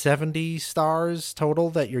 170 stars total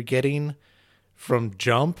that you're getting from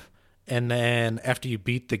Jump, and then after you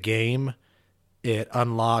beat the game, it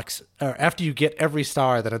unlocks, or after you get every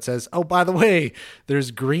star, then it says, oh, by the way, there's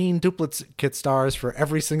green duplicate stars for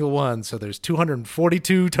every single one. So there's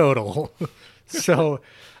 242 total. So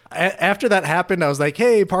after that happened, I was like,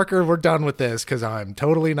 hey, Parker, we're done with this because I'm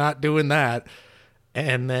totally not doing that.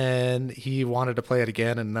 And then he wanted to play it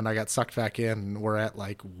again, and then I got sucked back in, and we're at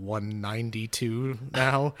like 192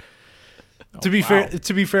 now. To be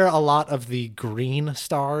fair, a lot of the green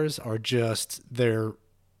stars are just they're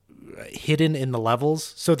hidden in the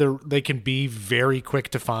levels, so they can be very quick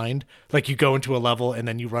to find. Like you go into a level and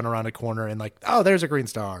then you run around a corner and like, oh, there's a green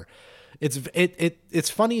star. It's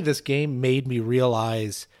funny. This game made me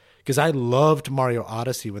realize, because I loved Mario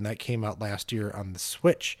Odyssey when that came out last year on the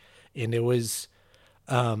Switch, and it was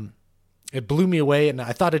it blew me away, and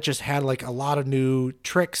I thought it just had like a lot of new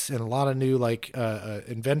tricks and a lot of new like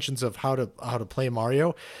inventions of how to play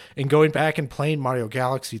Mario. And going back and playing Mario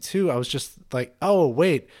Galaxy 2, I was just like, oh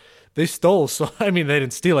wait, they stole. So I mean, they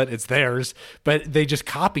didn't steal it; it's theirs. But they just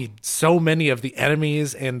copied so many of the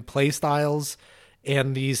enemies and play styles.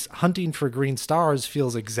 And these hunting for green stars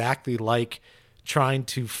feels exactly like trying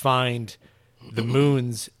to find the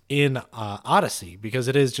moons in Odyssey, because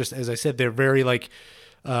it is just, as I said, they're very like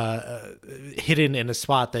hidden in a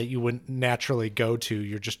spot that you wouldn't naturally go to.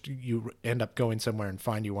 You end up going somewhere and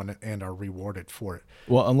find you one and are rewarded for it.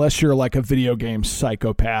 Well, unless you're like a video game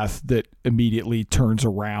psychopath that immediately turns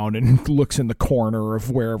around and looks in the corner of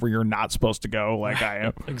wherever you're not supposed to go, like I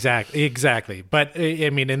am. Exactly. But I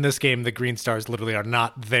mean, in this game, the green stars literally are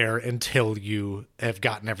not there until you have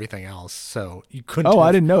gotten everything else. So you couldn't.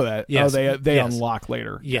 I didn't know that. Yes. They Yes. unlock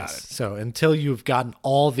later. Yes. Got it. So until you've gotten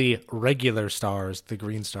all the regular stars, the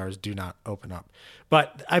green stars do not open up.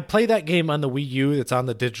 But I play that game on the Wii U. It's on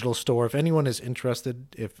the digital store. If anyone is interested,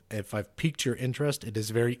 if I've piqued your interest, it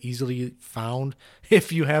is very easily found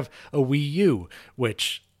if you have a Wii U,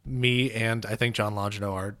 which me and I think John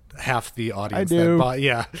Longino are half the audience I do.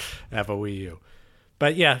 that have a Wii U.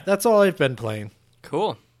 But yeah, that's all I've been playing.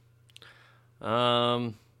 Cool.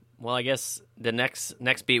 Well, I guess the next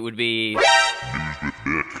beat would be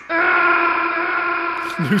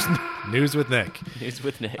News with Nick. News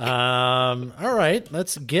with Nick. All right,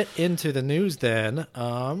 let's get into the news then.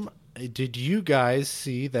 Did you guys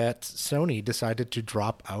see that Sony decided to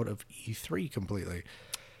drop out of E3 completely?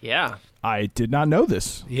 Yeah. I did not know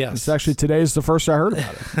this. Yes. It's actually, today is the first I heard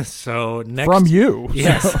about it. So next From you.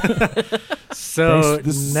 Yes. So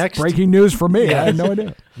This is next breaking news for me. Yeah. I had no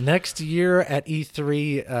idea. next year at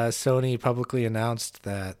E3, Sony publicly announced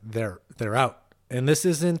that they're out, and this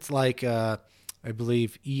isn't like I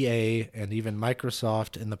believe EA and even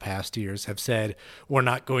Microsoft in the past years have said we're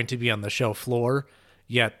not going to be on the show floor.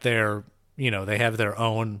 Yet they have their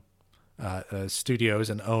own studios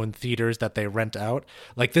and own theaters that they rent out.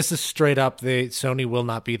 Like this is straight up. Sony will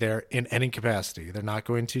not be there in any capacity. They're not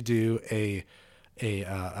going to do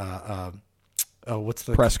what's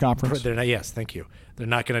the Press conference? They're not, yes, thank you. They're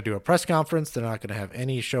not going to do a press conference. They're not going to have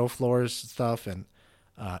any show floors stuff, and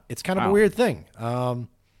it's kind of a weird thing.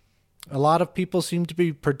 A lot of people seem to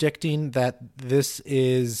be predicting that this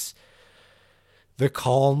is the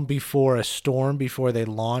calm before a storm before they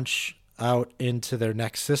launch out into their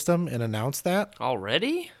next system and announce that.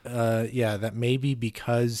 Already? Yeah, that may be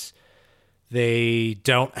because they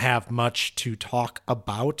don't have much to talk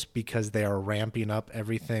about because they are ramping up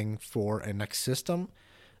everything for a next system.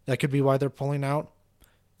 That could be why they're pulling out.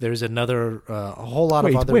 There's another, a whole lot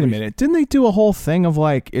of other... Wait a minute. Didn't they do a whole thing of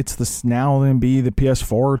like, it's now going to be the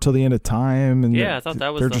PS4 till the end of time? And Yeah, I thought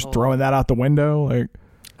that was they're the just whole- throwing that out the window? Like,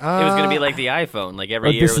 It was going to be like the iPhone. Like every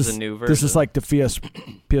or year this was is- a new version. This is like the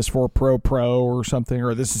PS4 Pro or something,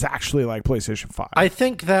 or this is actually like PlayStation 5. I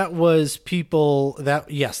think that was people I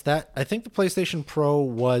think the PlayStation Pro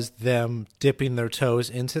was them dipping their toes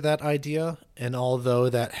into that idea. And although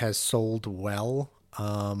that has sold well,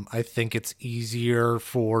 I think it's easier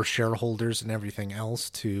for shareholders and everything else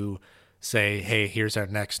to say, hey, here's our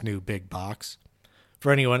next new big box.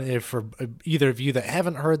 For either of you that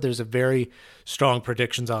haven't heard, there's a very strong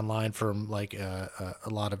predictions online from like a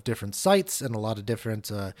lot of different sites and a lot of different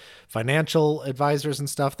financial advisors and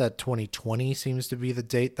stuff that 2020 seems to be the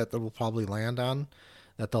date that they will probably land on,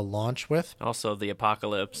 that they'll launch with. Also the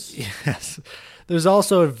apocalypse. Yes. There's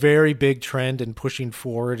also a very big trend in pushing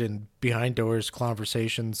forward and behind doors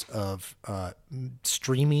conversations of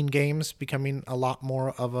streaming games becoming a lot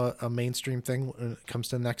more of a mainstream thing when it comes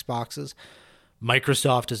to the next boxes.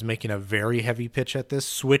 Microsoft is making a very heavy pitch at this.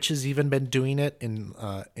 Switch has even been doing it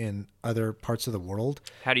in other parts of the world.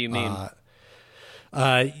 How do you mean?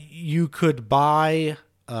 You could buy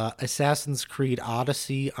Assassin's Creed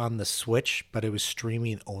Odyssey on the Switch, but it was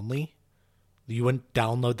streaming only. You wouldn't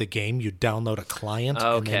download the game. You'd download a client,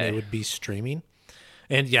 and then Okay. it would be streaming.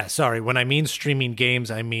 And yeah, sorry, when I mean streaming games,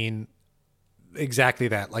 I mean exactly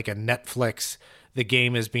that, like a Netflix the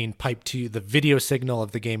game is being piped to you, the video signal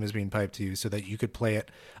of the game is being piped to you so that you could play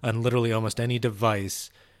it on literally almost any device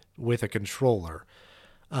with a controller.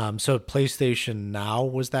 So PlayStation Now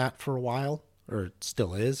was that for a while, or it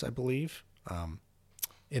still is, I believe.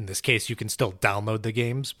 In this case, you can still download the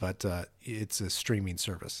games, but it's a streaming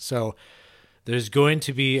service. So there's going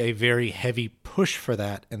to be a very heavy push for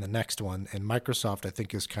that in the next one, and Microsoft, I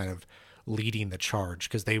think, is kind of leading the charge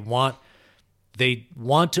because they want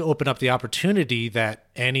to open up the opportunity that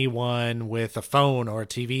anyone with a phone or a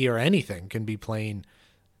TV or anything can be playing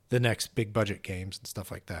the next big budget games and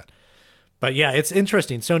stuff like that. But yeah, it's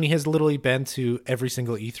interesting. Sony has literally been to every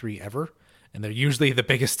single E3 ever, and they're usually the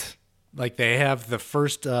biggest. Like they have the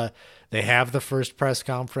first press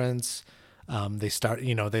conference. They start,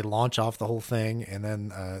 they launch off the whole thing, and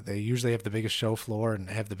then they usually have the biggest show floor and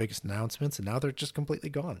have the biggest announcements. And now they're just completely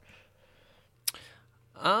gone.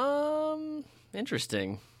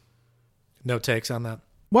 Interesting. No takes on that.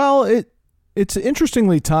 Well, it's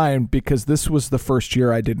interestingly timed because this was the first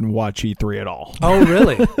year I didn't watch E3 at all. Oh,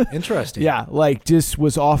 really? Interesting. Yeah, like just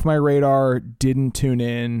was off my radar, didn't tune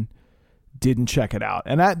in, didn't check it out.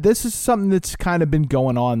 And this is something that's kind of been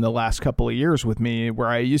going on the last couple of years with me, where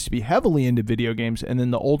I used to be heavily into video games, and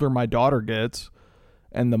then the older my daughter gets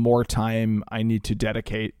and the more time I need to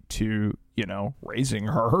dedicate to, raising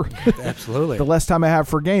her, Absolutely, the less time I have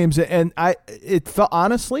for games. And it felt,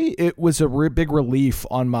 honestly, it was a big relief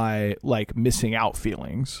on my missing out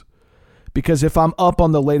feelings. Because if I'm up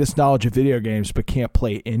on the latest knowledge of video games but can't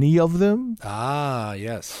play any of them,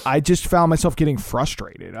 yes, I just found myself getting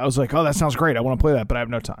frustrated. I was like, "Oh, that sounds great. I want to play that, but I have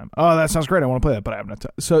no time. Oh, that sounds great. I want to play that, but I have no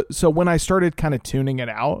time." So when I started kind of tuning it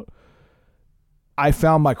out, I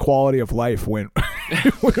found my quality of life went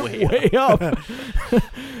way up.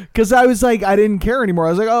 Because I was like, I didn't care anymore. I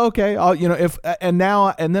was like, oh, okay, and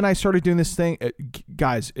then I started doing this thing,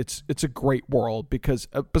 guys. It's a great world because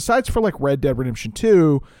besides for Red Dead Redemption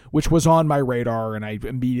 2, which was on my radar, and I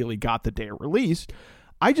immediately got the day it released.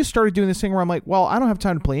 I just started doing this thing where I'm like, well, I don't have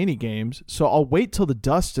time to play any games, so I'll wait till the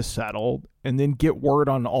dust is settled and then get word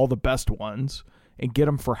on all the best ones and get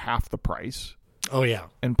them for half the price. Oh yeah,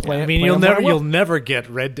 and play. Yeah, I mean, you'll never get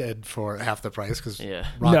Red Dead for half the price because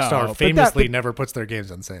Rockstar famously never puts their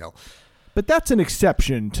games on sale. But that's an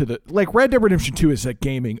exception to the Red Dead Redemption 2 is a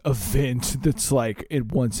gaming event that's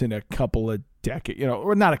once in a couple of decades,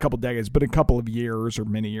 or not a couple of decades, but a couple of years or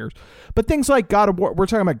many years. But things like God of War, we're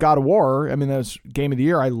talking about God of War. I mean, that was Game of the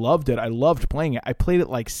Year. I loved it. I loved playing it. I played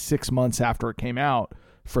it 6 months after it came out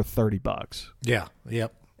for $30. Yeah.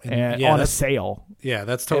 Yep. And on a sale. Yeah,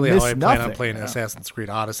 that's totally how I plan on playing Assassin's Creed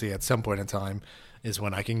Odyssey at some point in time, is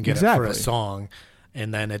when I can get it for a song.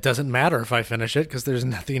 And then it doesn't matter if I finish it because there's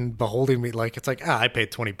nothing beholding me. It's I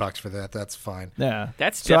paid $20 for that. That's fine. Yeah,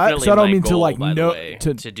 that's definitely I don't my mean goal, to by the way,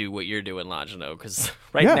 to do what you're doing, Logino. Because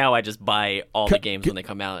now I just buy all the games when they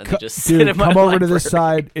come out and they just sit in my come over to library. this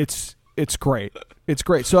side. It's great. It's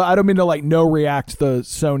great. So I don't mean to no react the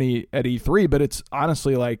Sony at E3, but it's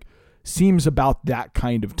honestly seems about that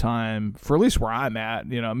kind of time for at least where I'm at.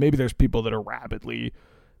 Maybe there's people that are rapidly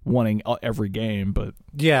wanting every game, but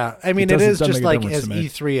yeah, I mean, it is just as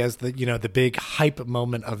E3 as the the big hype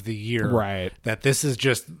moment of the year, right? That this is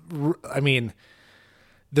just, I mean,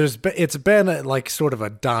 it's been sort of a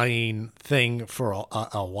dying thing for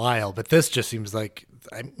a while, but this just seems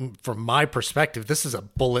from my perspective, this is a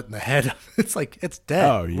bullet in the head. It's it's dead.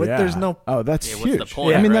 Oh yeah, there's no. Oh, that's huge. What's the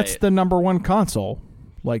point, I mean, right? that's the number one console.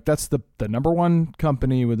 That's the number one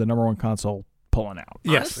company with the number one console pulling out.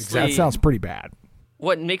 Yes, Honestly, exactly. That sounds pretty bad.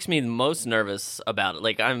 What makes me the most nervous about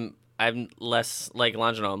it, I'm less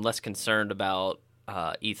Longino, I'm less concerned about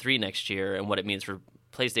E3 next year and what it means for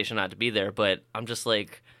PlayStation not to be there, but I'm just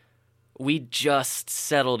we just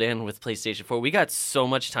settled in with PlayStation 4. We got so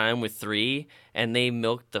much time with 3, and they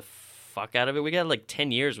milked the fuck out of it. We got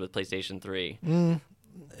 10 years with PlayStation 3.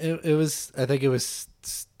 It was. I think it was.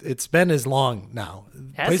 It's been as long now.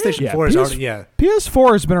 Has PlayStation it? 4 is already. Yeah.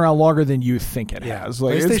 PS4 has been around longer than you think it has.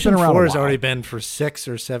 PlayStation it's been around 4 a has while. already been for 6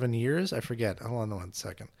 or 7 years. I forget. Hold on 1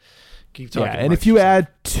 second. Keep talking. Yeah, and if you add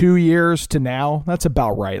 2 years to now, that's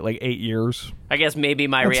about right. 8 years. I guess maybe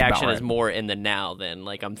my That's reaction about is right. more in the now than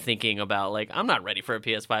I'm thinking about I'm not ready for a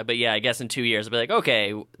PS5, but yeah, I guess in 2 years I'll be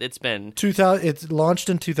okay, it's been 2000. It launched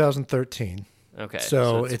in 2013. okay.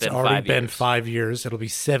 So it's been already 5 been years. 5 years. It'll be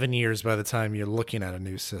 7 years by the time you're looking at a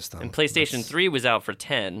new system. And PlayStation 3 was out for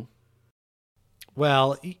 10.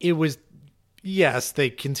 Well, it was. Yes,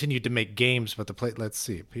 they continued to make games, but let's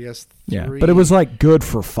see, PS3. Yeah, but it was good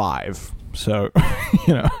for 5. So,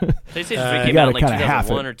 PlayStation 3 came out in gotta kinda half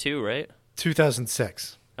 2001 it. or 2, right?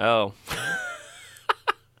 2006. Oh.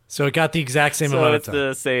 So it got the exact same So amount it's of time.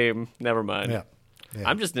 the same. Never mind. Yeah.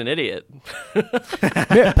 I'm just an idiot. Man,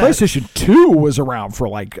 PlayStation 2 was around for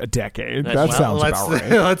like a decade. That sounds let's, about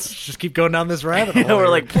right. Let's just keep going down this rabbit hole. We're here.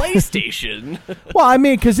 like PlayStation. Well, I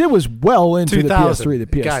mean, because it was well into the 2000. PS3, the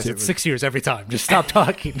PS2. Guys, it's 6 years every time. Just stop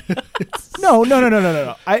talking. No.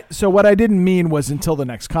 So what I didn't mean was until the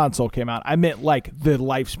next console came out. I meant like the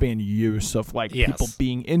lifespan use of like Yes. people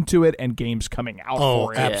being into it and games coming out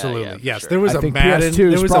for it. absolutely. Yeah, for yes, sure. there was I a think Madden. PS2 There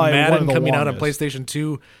is was a probably one Madden of the coming out on longest. PlayStation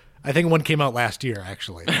 2. I think one came out last year,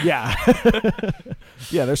 actually. Yeah.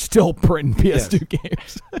 Yeah, they're still printing PS2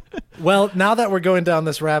 games. Well, now that we're going down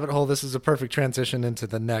this rabbit hole, this is a perfect transition into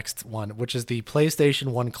the next one, which is the PlayStation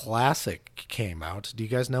 1 Classic came out. Do you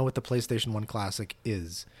guys know what the PlayStation 1 Classic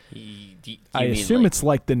is? I assume it's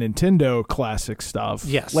like the Nintendo classic stuff.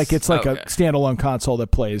 Yes. Like it's like Okay. a standalone console that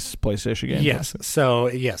plays PlayStation games. Yes. So,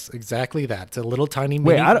 yes, exactly that. It's a little tiny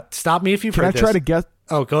Wait, mini. I don't- Stop me if you've Can I heard try this. to guess?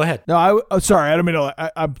 Oh, go ahead. No, sorry. I don't mean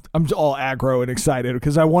to. I'm all aggro and excited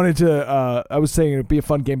because I wanted to. I was saying it'd be a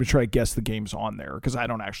fun game to try to guess the games on there because I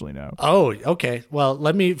don't actually know. Oh, okay. Well,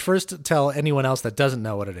 let me first tell anyone else that doesn't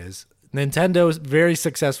know what it is. Nintendo very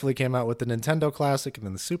successfully came out with the Nintendo Classic and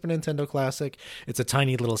then the Super Nintendo Classic. It's a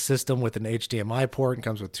tiny little system with an HDMI port and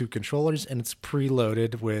comes with 2 controllers, and it's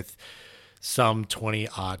preloaded with some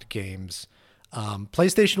 20-odd games.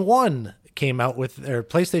 PlayStation 1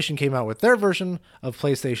 PlayStation came out with their version of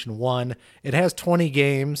PlayStation 1. It has 20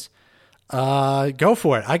 games. Go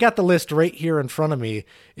for it. I got the list right here in front of me.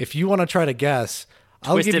 If you want to try to guess,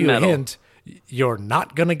 I'll Twisted give you Metal. a hint. You're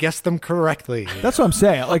not going to guess them correctly. That's what I'm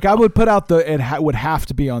saying. Like I would put out would have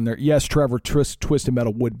to be on there. Yes, Trevor, Twisted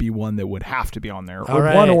Metal would be one that would have to be on there. All Or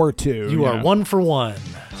right. one or two. You are 1 for 1.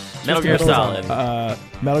 Metal Gear Metal's on Solid.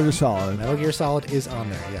 Metal Gear Solid. Metal Gear Solid is on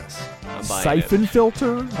there, yes. I'm buying Siphon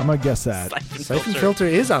Filter. I'm gonna guess that. it. Siphon Filter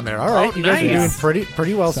is on there. All right, Oh, you guys are doing nice.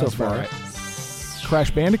 pretty well Sounds so far. about right.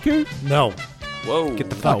 Crash Bandicoot. No, Whoa.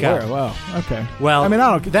 get the fuck Oh, out. wow. Okay. Well, I mean,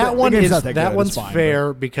 I don't. that the one game's is not that good. one's It's fine,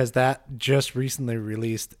 fair because that just recently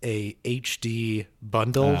released a HD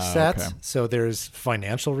bundle set. okay. So there's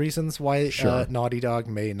financial reasons why Sure. Naughty Dog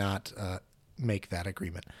may not make that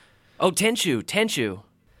agreement. Oh, Tenchu. Tenchu.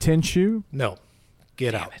 No,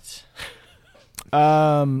 get out. It.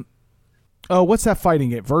 Oh, what's that fighting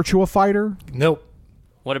game? Virtua Fighter. Nope.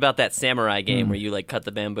 What about that samurai game where you like cut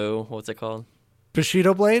the bamboo? What's it called?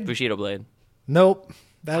 Bushido Blade. Bushido Blade. Nope.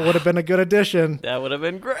 That would have been a good addition. That would have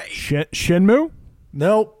been great. Shenmue.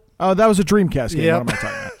 Nope. Oh, that was a Dreamcast game. Yep. What am I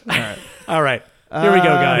talking about? All right. All right. Here we go,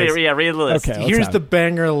 guys. Yeah, read the list. Okay. let's Here's have the it.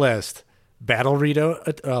 banger list: Battle Arena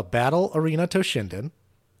Toshinden,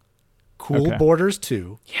 Cool Okay. Borders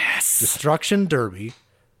 2, Yes. Destruction Derby,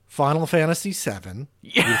 Final Fantasy 7.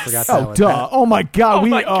 You Yes. forgot that Oh, one. duh. Oh my God. Oh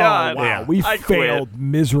my God. Wow. Yeah. We I quit. failed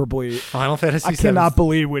miserably. Final Fantasy I 7. cannot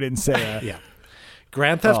believe we didn't say that. Yeah.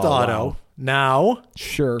 Grand Theft Oh, Auto. wow. Now,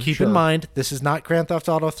 Sure. keep sure. in mind, this is not Grand Theft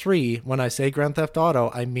Auto 3. When I say Grand Theft Auto,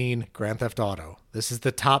 I mean Grand Theft Auto. This is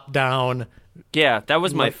the top-down. Yeah, that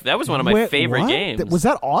was one of my Wait, favorite what? games. Was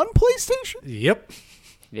that on PlayStation? Yep.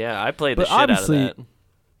 Yeah, I played the But shit out of obviously- that.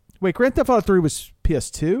 Wait, Grand Theft Auto 3 was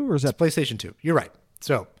PS2 or is that? PlayStation 2. You're right.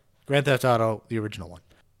 So, Grand Theft Auto, the original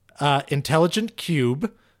one. Intelligent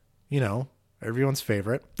Cube, everyone's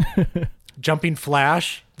favorite. Jumping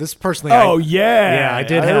Flash. This personally, Oh yeah, yeah, I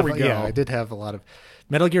did There have. we go. Yeah, I did have a lot of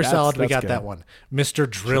Metal Gear Solid. We that's got good. that one. Mr.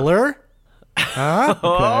 Driller. Huh?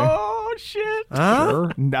 Oh shit!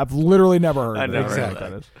 Sure. I've literally never heard. I of never that. heard What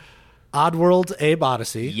that is. Oddworld Abe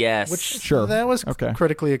Odyssey. Yes. Which Sure. that was Okay.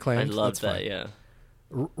 critically I acclaimed. love That's that. fine. Yeah.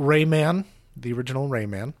 Rayman, the original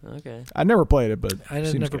Rayman. Okay. I never played it, but I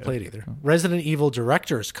seems never good. played either. Resident Evil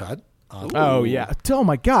Director's Cut. Oh yeah. Oh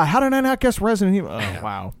my God. How did I not guess Resident Evil? Oh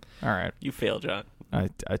wow. All right. You failed, John. I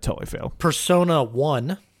totally failed. Persona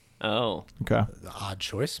 1. Oh. Okay. Odd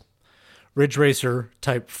choice. Ridge Racer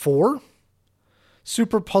Type 4.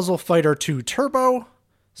 Super Puzzle Fighter 2 Turbo.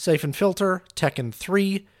 Siphon Filter. Tekken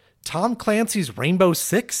 3. Tom Clancy's Rainbow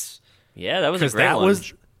Six. Yeah, that was a Because great that one.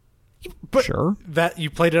 was. But Sure. that you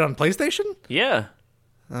played it on PlayStation? Yeah.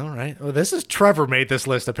 All right. Well, this is Trevor made this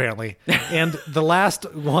list apparently, and the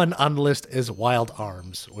last one on the list is Wild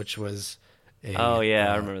Arms, which was. Oh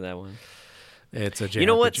yeah, I remember that one. It's a. JRPG. You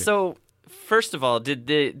know what? So first of all,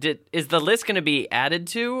 is the list going to be added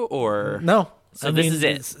to or No. So this is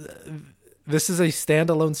it. This is a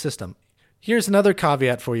standalone system. Here's another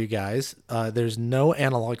caveat for you guys. There's no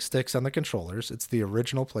analog sticks on the controllers. It's the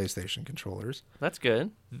original PlayStation controllers. That's good.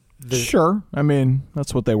 Sure. I mean,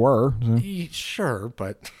 that's what they were. So. Sure,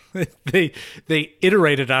 but they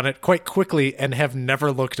iterated on it quite quickly and have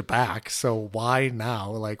never looked back. So why now?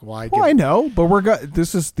 Like why? Well, I know, but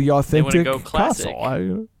this is the authentic go classic.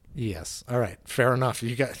 console. Yes. All right. Fair enough.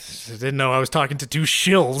 You guys didn't know I was talking to two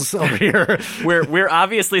shills over here. We're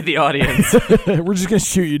obviously the audience. We're just gonna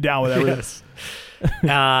shoot you down with everything.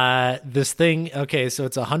 This thing. Okay, so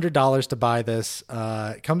it's $100 to buy this.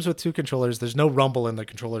 It comes with 2 controllers. There's no rumble in the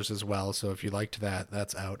controllers as well. So if you liked that,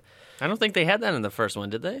 that's out. I don't think they had that in the first one,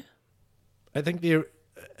 did they? I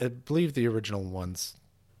believe the original ones.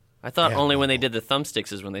 I thought Yeah, only when they Rumble. did the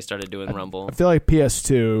thumbsticks is when they started doing Rumble. I feel like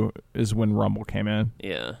PS2 is when Rumble came in.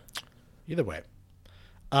 Yeah. Either way.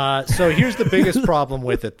 So here's the biggest problem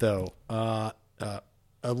with it, though. A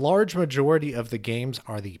large majority of the games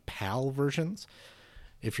are the PAL versions.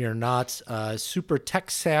 If you're not super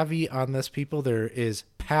tech savvy on this, people, there is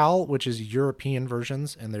PAL, which is European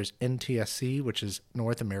versions, and there's NTSC, which is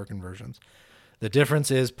North American versions. The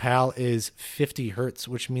difference is PAL is 50 hertz,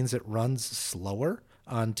 which means it runs slower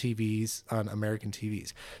on TVs, on American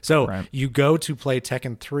TVs. So Right. you go to play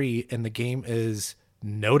Tekken 3, and the game is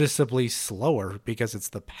noticeably slower because it's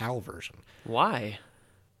the PAL version. Why?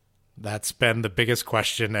 That's been the biggest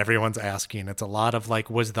question everyone's asking. It's a lot of like,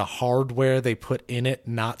 was the hardware they put in it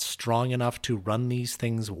not strong enough to run these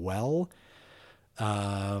things well?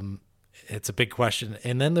 It's a big question.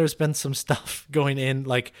 And then there's been some stuff going in,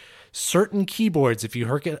 like certain keyboards, if you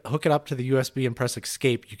hook it up to the USB and press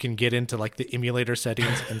escape, you can get into like the emulator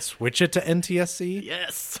settings and switch it to NTSC.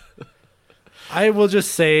 Yes. I will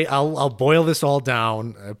just say I'll boil this all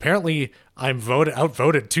down. Apparently, I'm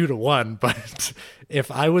outvoted 2-1. But if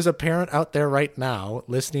I was a parent out there right now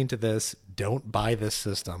listening to this, don't buy this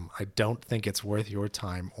system. I don't think it's worth your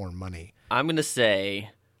time or money. I'm going to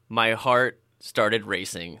say my heart started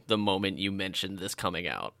racing the moment you mentioned this coming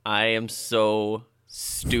out. I am so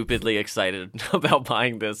stupidly excited about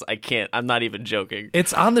buying this. I'm not even joking.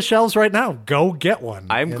 It's on the shelves right now. Go get one.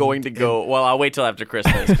 I'm going to go. Well, I'll wait till after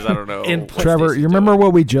Christmas because I don't know. In what Trevor, Stacy's you remember doing.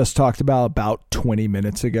 what we just talked about 20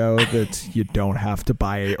 minutes ago? That you don't have to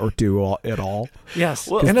buy it or do it all. Yes.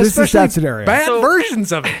 Well, and this is especially that scenario. bad So-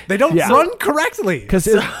 versions of it. They don't Yeah. run correctly. Because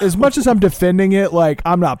as much as I'm defending it, like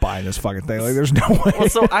I'm not buying this fucking thing. Like there's no way. Well,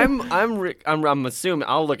 so I'm assuming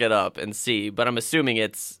I'll look it up and see, but I'm assuming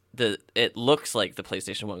it looks like the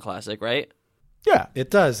PlayStation 1 Classic, right? Yeah, It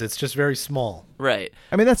does. It's just very small. Right.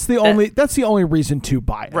 I mean that's the only reason to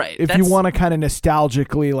buy it. Right, If you that's- want to kind of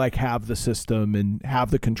nostalgically like have the system and have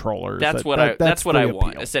the controllers. That's what that's I the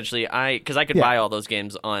want. appeal. Essentially, because I could Yeah. buy all those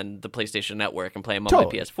games on the PlayStation Network and play them on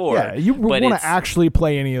Totally. my PS4. Yeah, you but want it's- to actually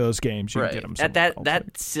play any of those games, you Right. can get them. At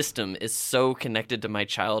that system is so connected to my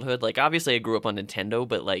childhood. Like obviously I grew up on Nintendo,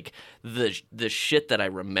 but like the shit that I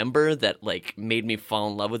remember that like made me fall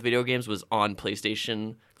in love with video games was on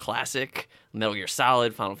PlayStation Classic, Metal Gear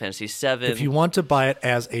Solid, Final Fantasy VII. If you want to buy it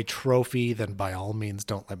as a trophy, then by all means,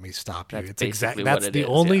 don't let me stop you. That's It's basically that's what it the is,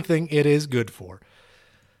 only yeah. thing it is good for.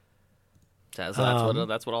 that's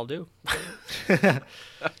what I'll do.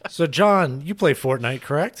 So, John, you play Fortnite,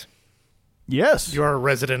 correct? Yes. You're a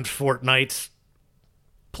resident Fortnite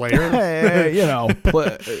player. Hey,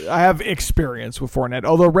 I have experience with Fortnite,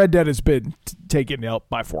 although Red Dead has been taken up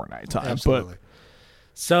by Fortnite time. Absolutely.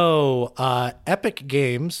 So, Epic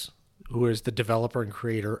Games, who is the developer and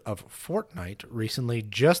creator of Fortnite, recently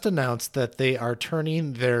just announced that they are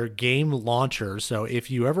turning their game launcher. So,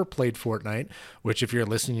 if you ever played Fortnite, which if you're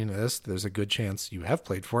listening to this, there's a good chance you have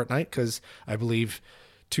played Fortnite because I believe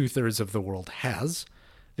 2/3 of the world has.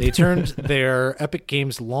 They turned their Epic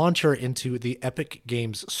Games launcher into the Epic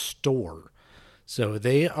Games Store. So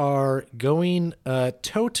they are going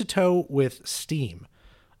toe-to-toe with Steam.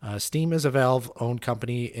 Steam is a Valve-owned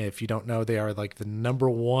company. If you don't know, they are like the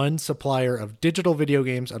 #1 supplier of digital video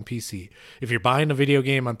games on PC. If you're buying a video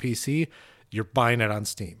game on PC, you're buying it on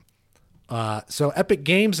Steam. So Epic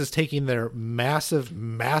Games is taking their massive,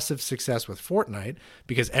 massive success with Fortnite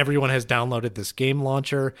because everyone has downloaded this game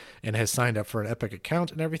launcher and has signed up for an Epic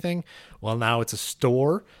account and everything. Well, now it's a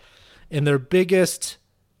store. And their biggest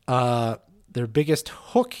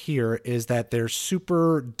hook here is that they're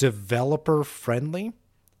super developer friendly.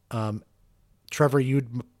 Trevor,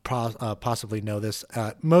 you'd possibly know this.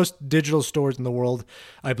 Most digital stores in the world,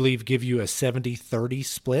 I believe, give you a 70-30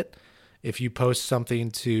 split. If you post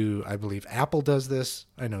something to, I believe Apple does this.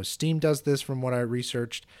 I know Steam does this from what I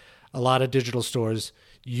researched. A lot of digital stores,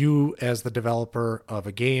 you as the developer of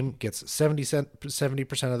a game gets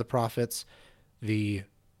 70% of the profits. The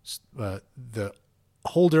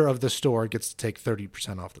holder of the store gets to take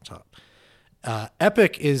 30% off the top.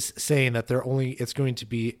 Epic is saying that it's going to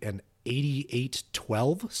be an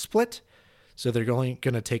 88-12 split. So they're going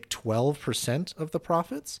to take 12% of the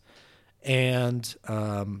profits. And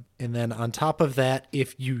then on top of that,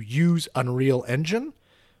 if you use Unreal Engine,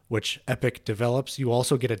 which Epic develops, you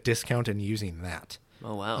also get a discount in using that.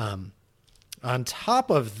 Oh, wow. On top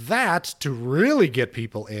of that, to really get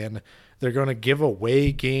people in, they're going to give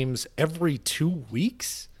away games every 2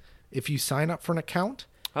 weeks if you sign up for an account.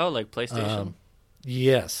 Oh, like PlayStation?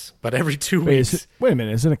 Yes, but every 2 Wait, weeks. wait a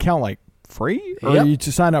minute. Is an account like free? Or Yep. you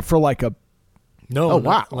to sign up for like a. No, Oh,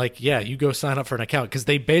 wow. You go sign up for an account because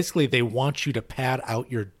they want you to pad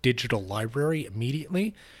out your digital library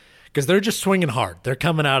immediately because they're just swinging hard. They're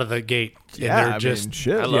coming out of the gate. And Yeah, they're I just mean,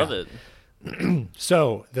 shit. I love it.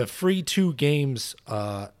 So the free 2 games,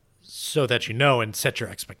 so that you know and set your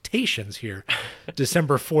expectations here,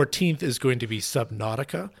 December 14th is going to be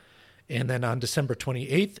Subnautica, and then on December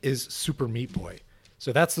 28th is Super Meat Boy.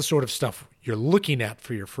 So that's the sort of stuff you're looking at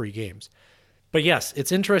for your free games. But yes,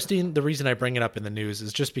 it's interesting. The reason I bring it up in the news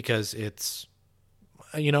is just because it's,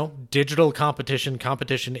 digital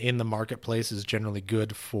competition in the marketplace is generally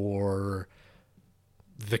good for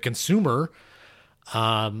the consumer.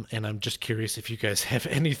 And I'm just curious if you guys have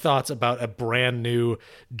any thoughts about a brand new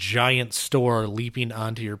giant store leaping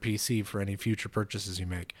onto your PC for any future purchases you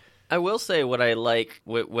make. I will say what I like,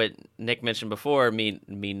 what Nick mentioned before, me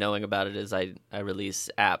knowing about it is I release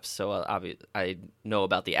apps, so I know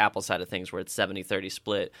about the Apple side of things where it's 70-30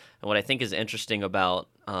 split. And what I think is interesting about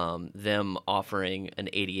them offering an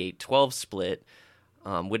 88-12 split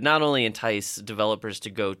would not only entice developers to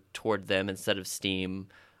go toward them instead of Steam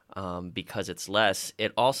because it's less,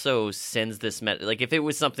 it also sends this like if it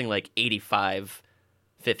was something like 85-15,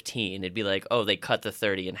 it'd be like, oh, they cut the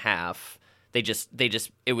 30 in half.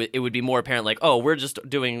 It would be more apparent like, oh, we're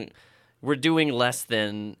doing less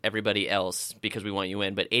than everybody else because we want you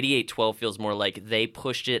in. But 88-12 feels more like they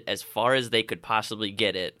pushed it as far as they could possibly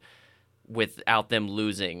get it without them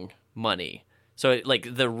losing money. So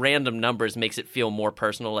like the random numbers makes it feel more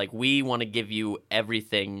personal. Like we want to give you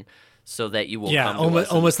everything so that you will come to us.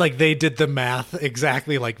 Almost like they did the math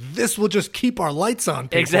exactly. Like this will just keep our lights on.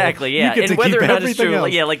 People. Exactly, yeah. You get And to whether keep or not it's everything true, else.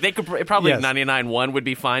 like, yeah, like they could probably Yes. 99-1 would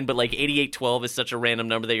be fine, but like 88-12 is such a random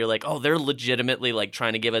number that you're like, oh, they're legitimately like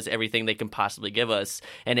trying to give us everything they can possibly give us,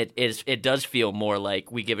 and it does feel more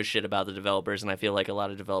like we give a shit about the developers, and I feel like a lot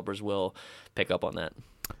of developers will pick up on that.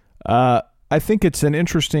 I think it's an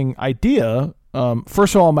interesting idea.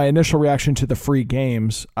 First of all, my initial reaction to the free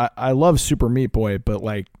games, I love Super Meat Boy, but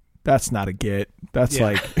like that's not a get. That's Yeah.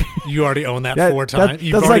 like You already own that, That- 4 that- times.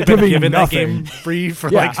 You've that's already like been giving given that nothing. game free for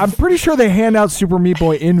yeah. like. I'm pretty sure they hand out Super Meat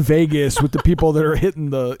Boy in Vegas with the people that are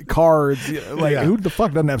hitting the cards. Like Yeah. who the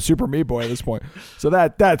fuck doesn't have Super Meat Boy at this point? So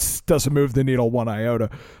that doesn't move the needle one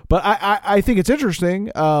iota. But I think it's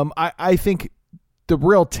interesting. I think the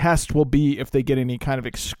real test will be if they get any kind of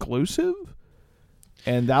exclusive.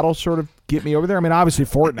 And that'll sort of get me over there. I mean, obviously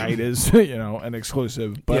Fortnite is, an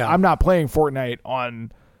exclusive, but Yeah. I'm not playing Fortnite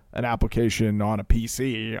on an application on a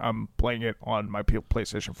PC. I'm playing it on my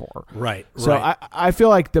PlayStation 4. right. So right. I feel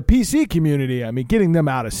like the PC community, I mean, getting them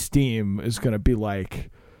out of Steam is going to be like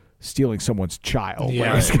stealing someone's child. Yeah.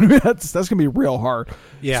 Like, it's gonna be, that's going to be real hard.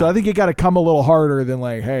 Yeah. So I think you got to come a little harder than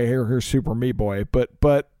like, hey, here's Super Meat Boy. But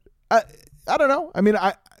I don't know. I mean,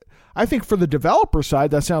 I think for the developer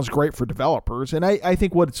side, that sounds great for developers. And I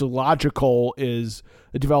think what's logical is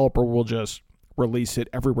a developer will just release it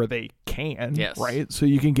everywhere they can, Yes. right? So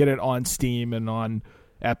you can get it on Steam and on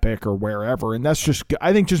Epic or wherever. And that's just,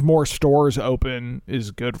 I think just more stores open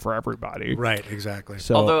is good for everybody. Right, exactly.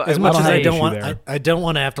 So Although, As I much will as say- I don't issue want, there. I don't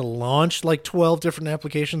want to have to launch like 12 different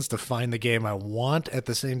applications to find the game I want at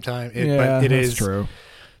the same time. But it that's is true.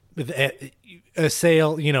 a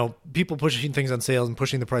sale. People pushing things on sales and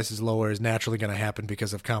pushing the prices lower is naturally going to happen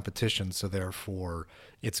because of competition. So therefore,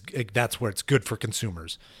 that's where it's good for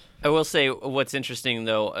consumers. I will say what's interesting,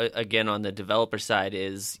 though, again, on the developer side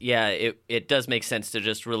is, yeah, it does make sense to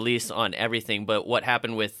just release on everything. But what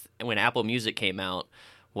happened when Apple Music came out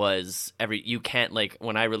was you can't, like,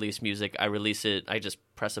 when I release music, I release it, I just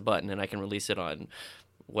press a button and I can release it on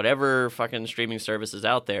whatever fucking streaming service is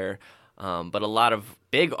out there. But a lot of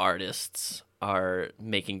big artists are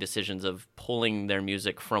making decisions of pulling their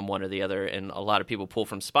music from one or the other, and a lot of people pull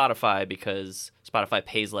from Spotify because Spotify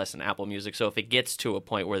pays less than Apple Music. So if it gets to a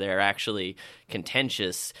point where they're actually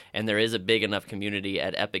contentious and there is a big enough community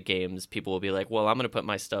at Epic Games, people will be like, well, I'm going to put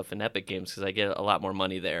my stuff in Epic Games because I get a lot more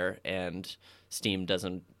money there and Steam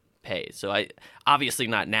doesn't pay. So I obviously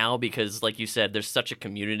not now because, like you said, there's such a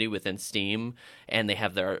community within Steam and they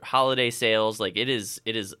have their holiday sales. Like it is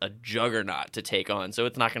a juggernaut to take on. So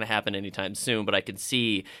it's not going to happen anytime soon, but I can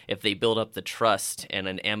see if they build up the trust and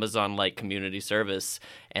an Amazon-like community service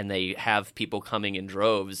and they have people coming in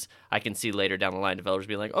droves, I can see later down the line developers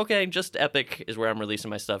being like, okay, just Epic is where I'm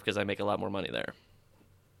releasing my stuff because I make a lot more money there.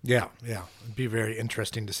 Yeah. It'd be very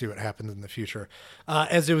interesting to see what happens in the future.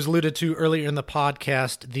 As it was alluded to earlier in the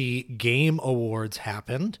podcast, the Game Awards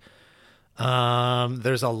happened.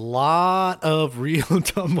 There's a lot of real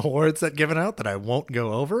dumb awards that given out that I won't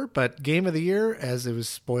go over, but Game of the Year, as it was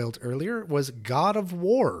spoiled earlier, was God of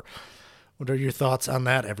War. What are your thoughts on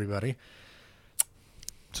that, everybody?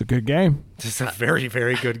 It's a good game. It's a very,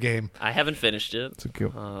 very good game. I haven't finished it. It's a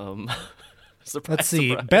good. Surprise, Let's see.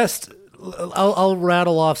 surprise. Best. I'll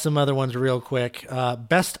rattle off some other ones real quick.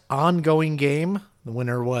 Best ongoing game. The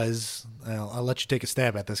winner was. I'll let you take a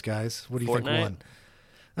stab at this, guys. What do you think Fortnite? won?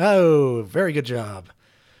 Oh, very good job.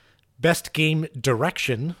 Best game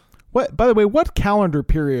direction. What? By the way, what calendar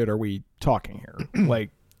period are we talking here?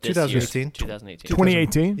 Like This 2018. year, 2018.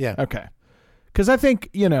 2018? Yeah. Okay. Because I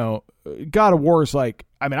think God of War is like.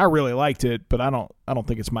 I mean, I really liked it, but I don't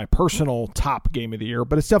think it's my personal top game of the year.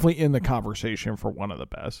 But it's definitely in the conversation for one of the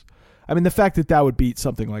best. I mean, the fact that would beat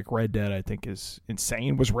something like Red Dead, I think, is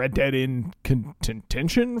insane. Was Red Dead in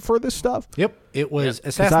contention for this stuff? Yep. It was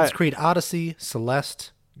Assassin's Creed Odyssey,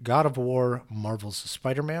 Celeste, God of War, Marvel's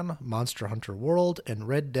Spider-Man, Monster Hunter World, and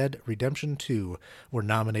Red Dead Redemption 2 were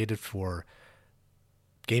nominated for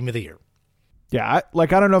Game of the Year. Yeah, I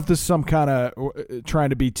don't know if this is some kind of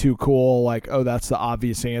trying to be too cool, like, oh, that's the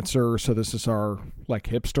obvious answer, so this is our, like,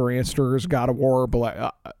 hipster answer is God of War, but,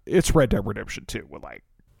 like, it's Red Dead Redemption 2 with, like,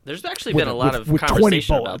 There's actually with- been a lot with- of with 20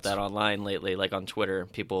 conversation about bullets. that online lately, like on Twitter,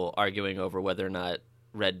 people arguing over whether or not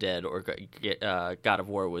Red Dead or God of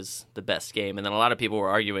War was the best game. And then a lot of people were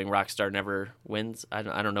arguing Rockstar never wins. I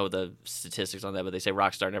don't know the statistics on that, but they say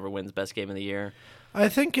Rockstar never wins best game of the year. I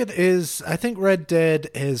think it is. I think Red Dead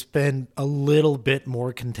has been a little bit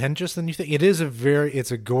more contentious than you think.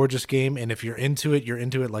 It's a gorgeous game, and if you're into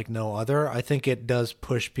it like no other. I think it does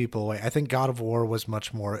push people away. I think God of War was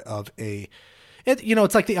much more of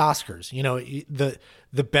it's like the Oscars.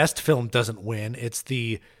 The best film doesn't win. It's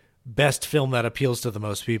the best film that appeals to the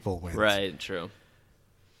most people wins. Right, true.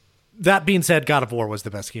 That being said, God of War was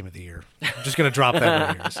the best game of the year. I'm just going to drop that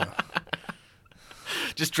right here. So.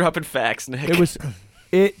 Just dropping facts, Nick. it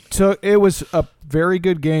was a very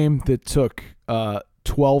good game that took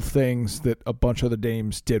 12 things that a bunch of the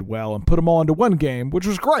games did well and put them all into one game, which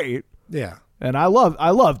was great. Yeah. And I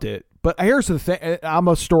loved it. But here's the thing: I'm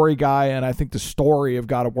a story guy, and I think the story of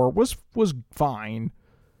God of War was fine.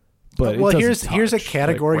 But Well, it here's doesn't a touch,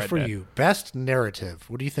 category like, Red for Dead. you. Best narrative.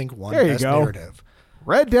 What do you think won There you best go. narrative?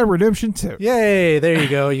 Red Dead Redemption 2. Yay, there you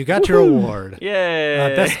go. You got your award.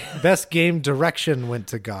 Yay. Best game direction went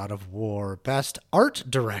to God of War. Best art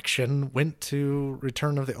direction went to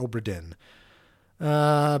Return of the Obra Dinn.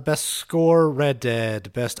 Best score, Red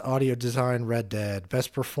Dead. Best audio design, Red Dead.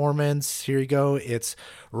 Best performance, here you go. It's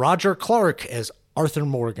Roger Clark as Arthur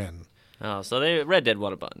Morgan. Oh, so Red Dead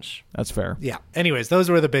won a bunch. That's fair. Yeah. Anyways, those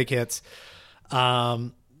were the big hits.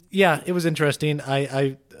 Yeah, it was interesting.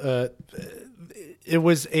 It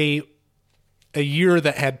was a year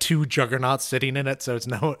that had two juggernauts sitting in it, so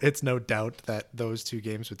it's no doubt that those two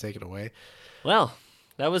games would take it away. Well,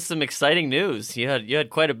 that was some exciting news. You had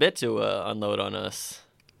quite a bit to unload on us.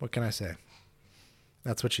 What can I say?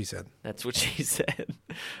 That's what she said. That's what she said.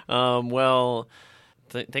 Well,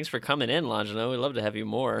 thanks for coming in, Longino. We'd love to have you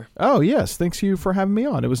more. Oh, yes. Thanks you for having me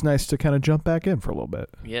on. It was nice to kind of jump back in for a little bit.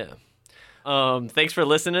 Yeah. Thanks for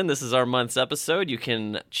listening. This is our month's episode. You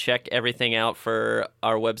can check everything out for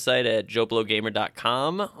our website at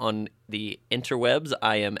joblogamer.com. On the interwebs,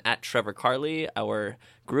 I am at Trevor Carley. Our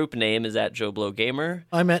group name is at JoBloGamer.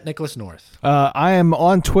 I'm at Nicholas North. I am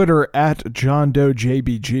on Twitter at John Doe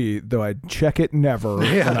JBG, though I check it never,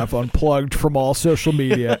 and I've unplugged from all social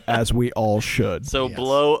media, as we all should. So Yes.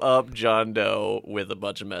 blow up John Doe with a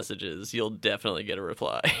bunch of messages. You'll definitely get a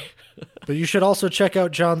reply. But you should also check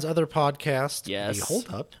out John's other podcast, Yes. The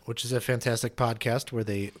Hold Up, which is a fantastic podcast where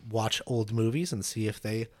they watch old movies and see if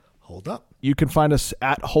they hold up. You can find us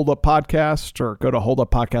at Hold Up Podcast or go to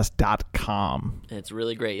holduppodcast.com. It's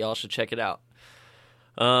really great. Y'all should check it out.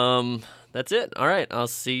 That's it. All right. I'll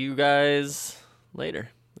see you guys later.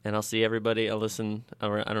 And I'll see everybody. I'll listen.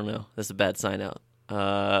 Or I don't know. This is a bad sign out.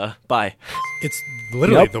 Bye. It's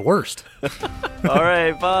literally Yep. the worst. All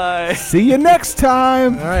right. Bye. See you next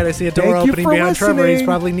time. All right, I see a door Thank you opening for behind Trevor. He's listening.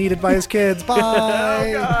 probably needed by his kids.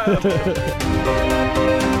 Bye.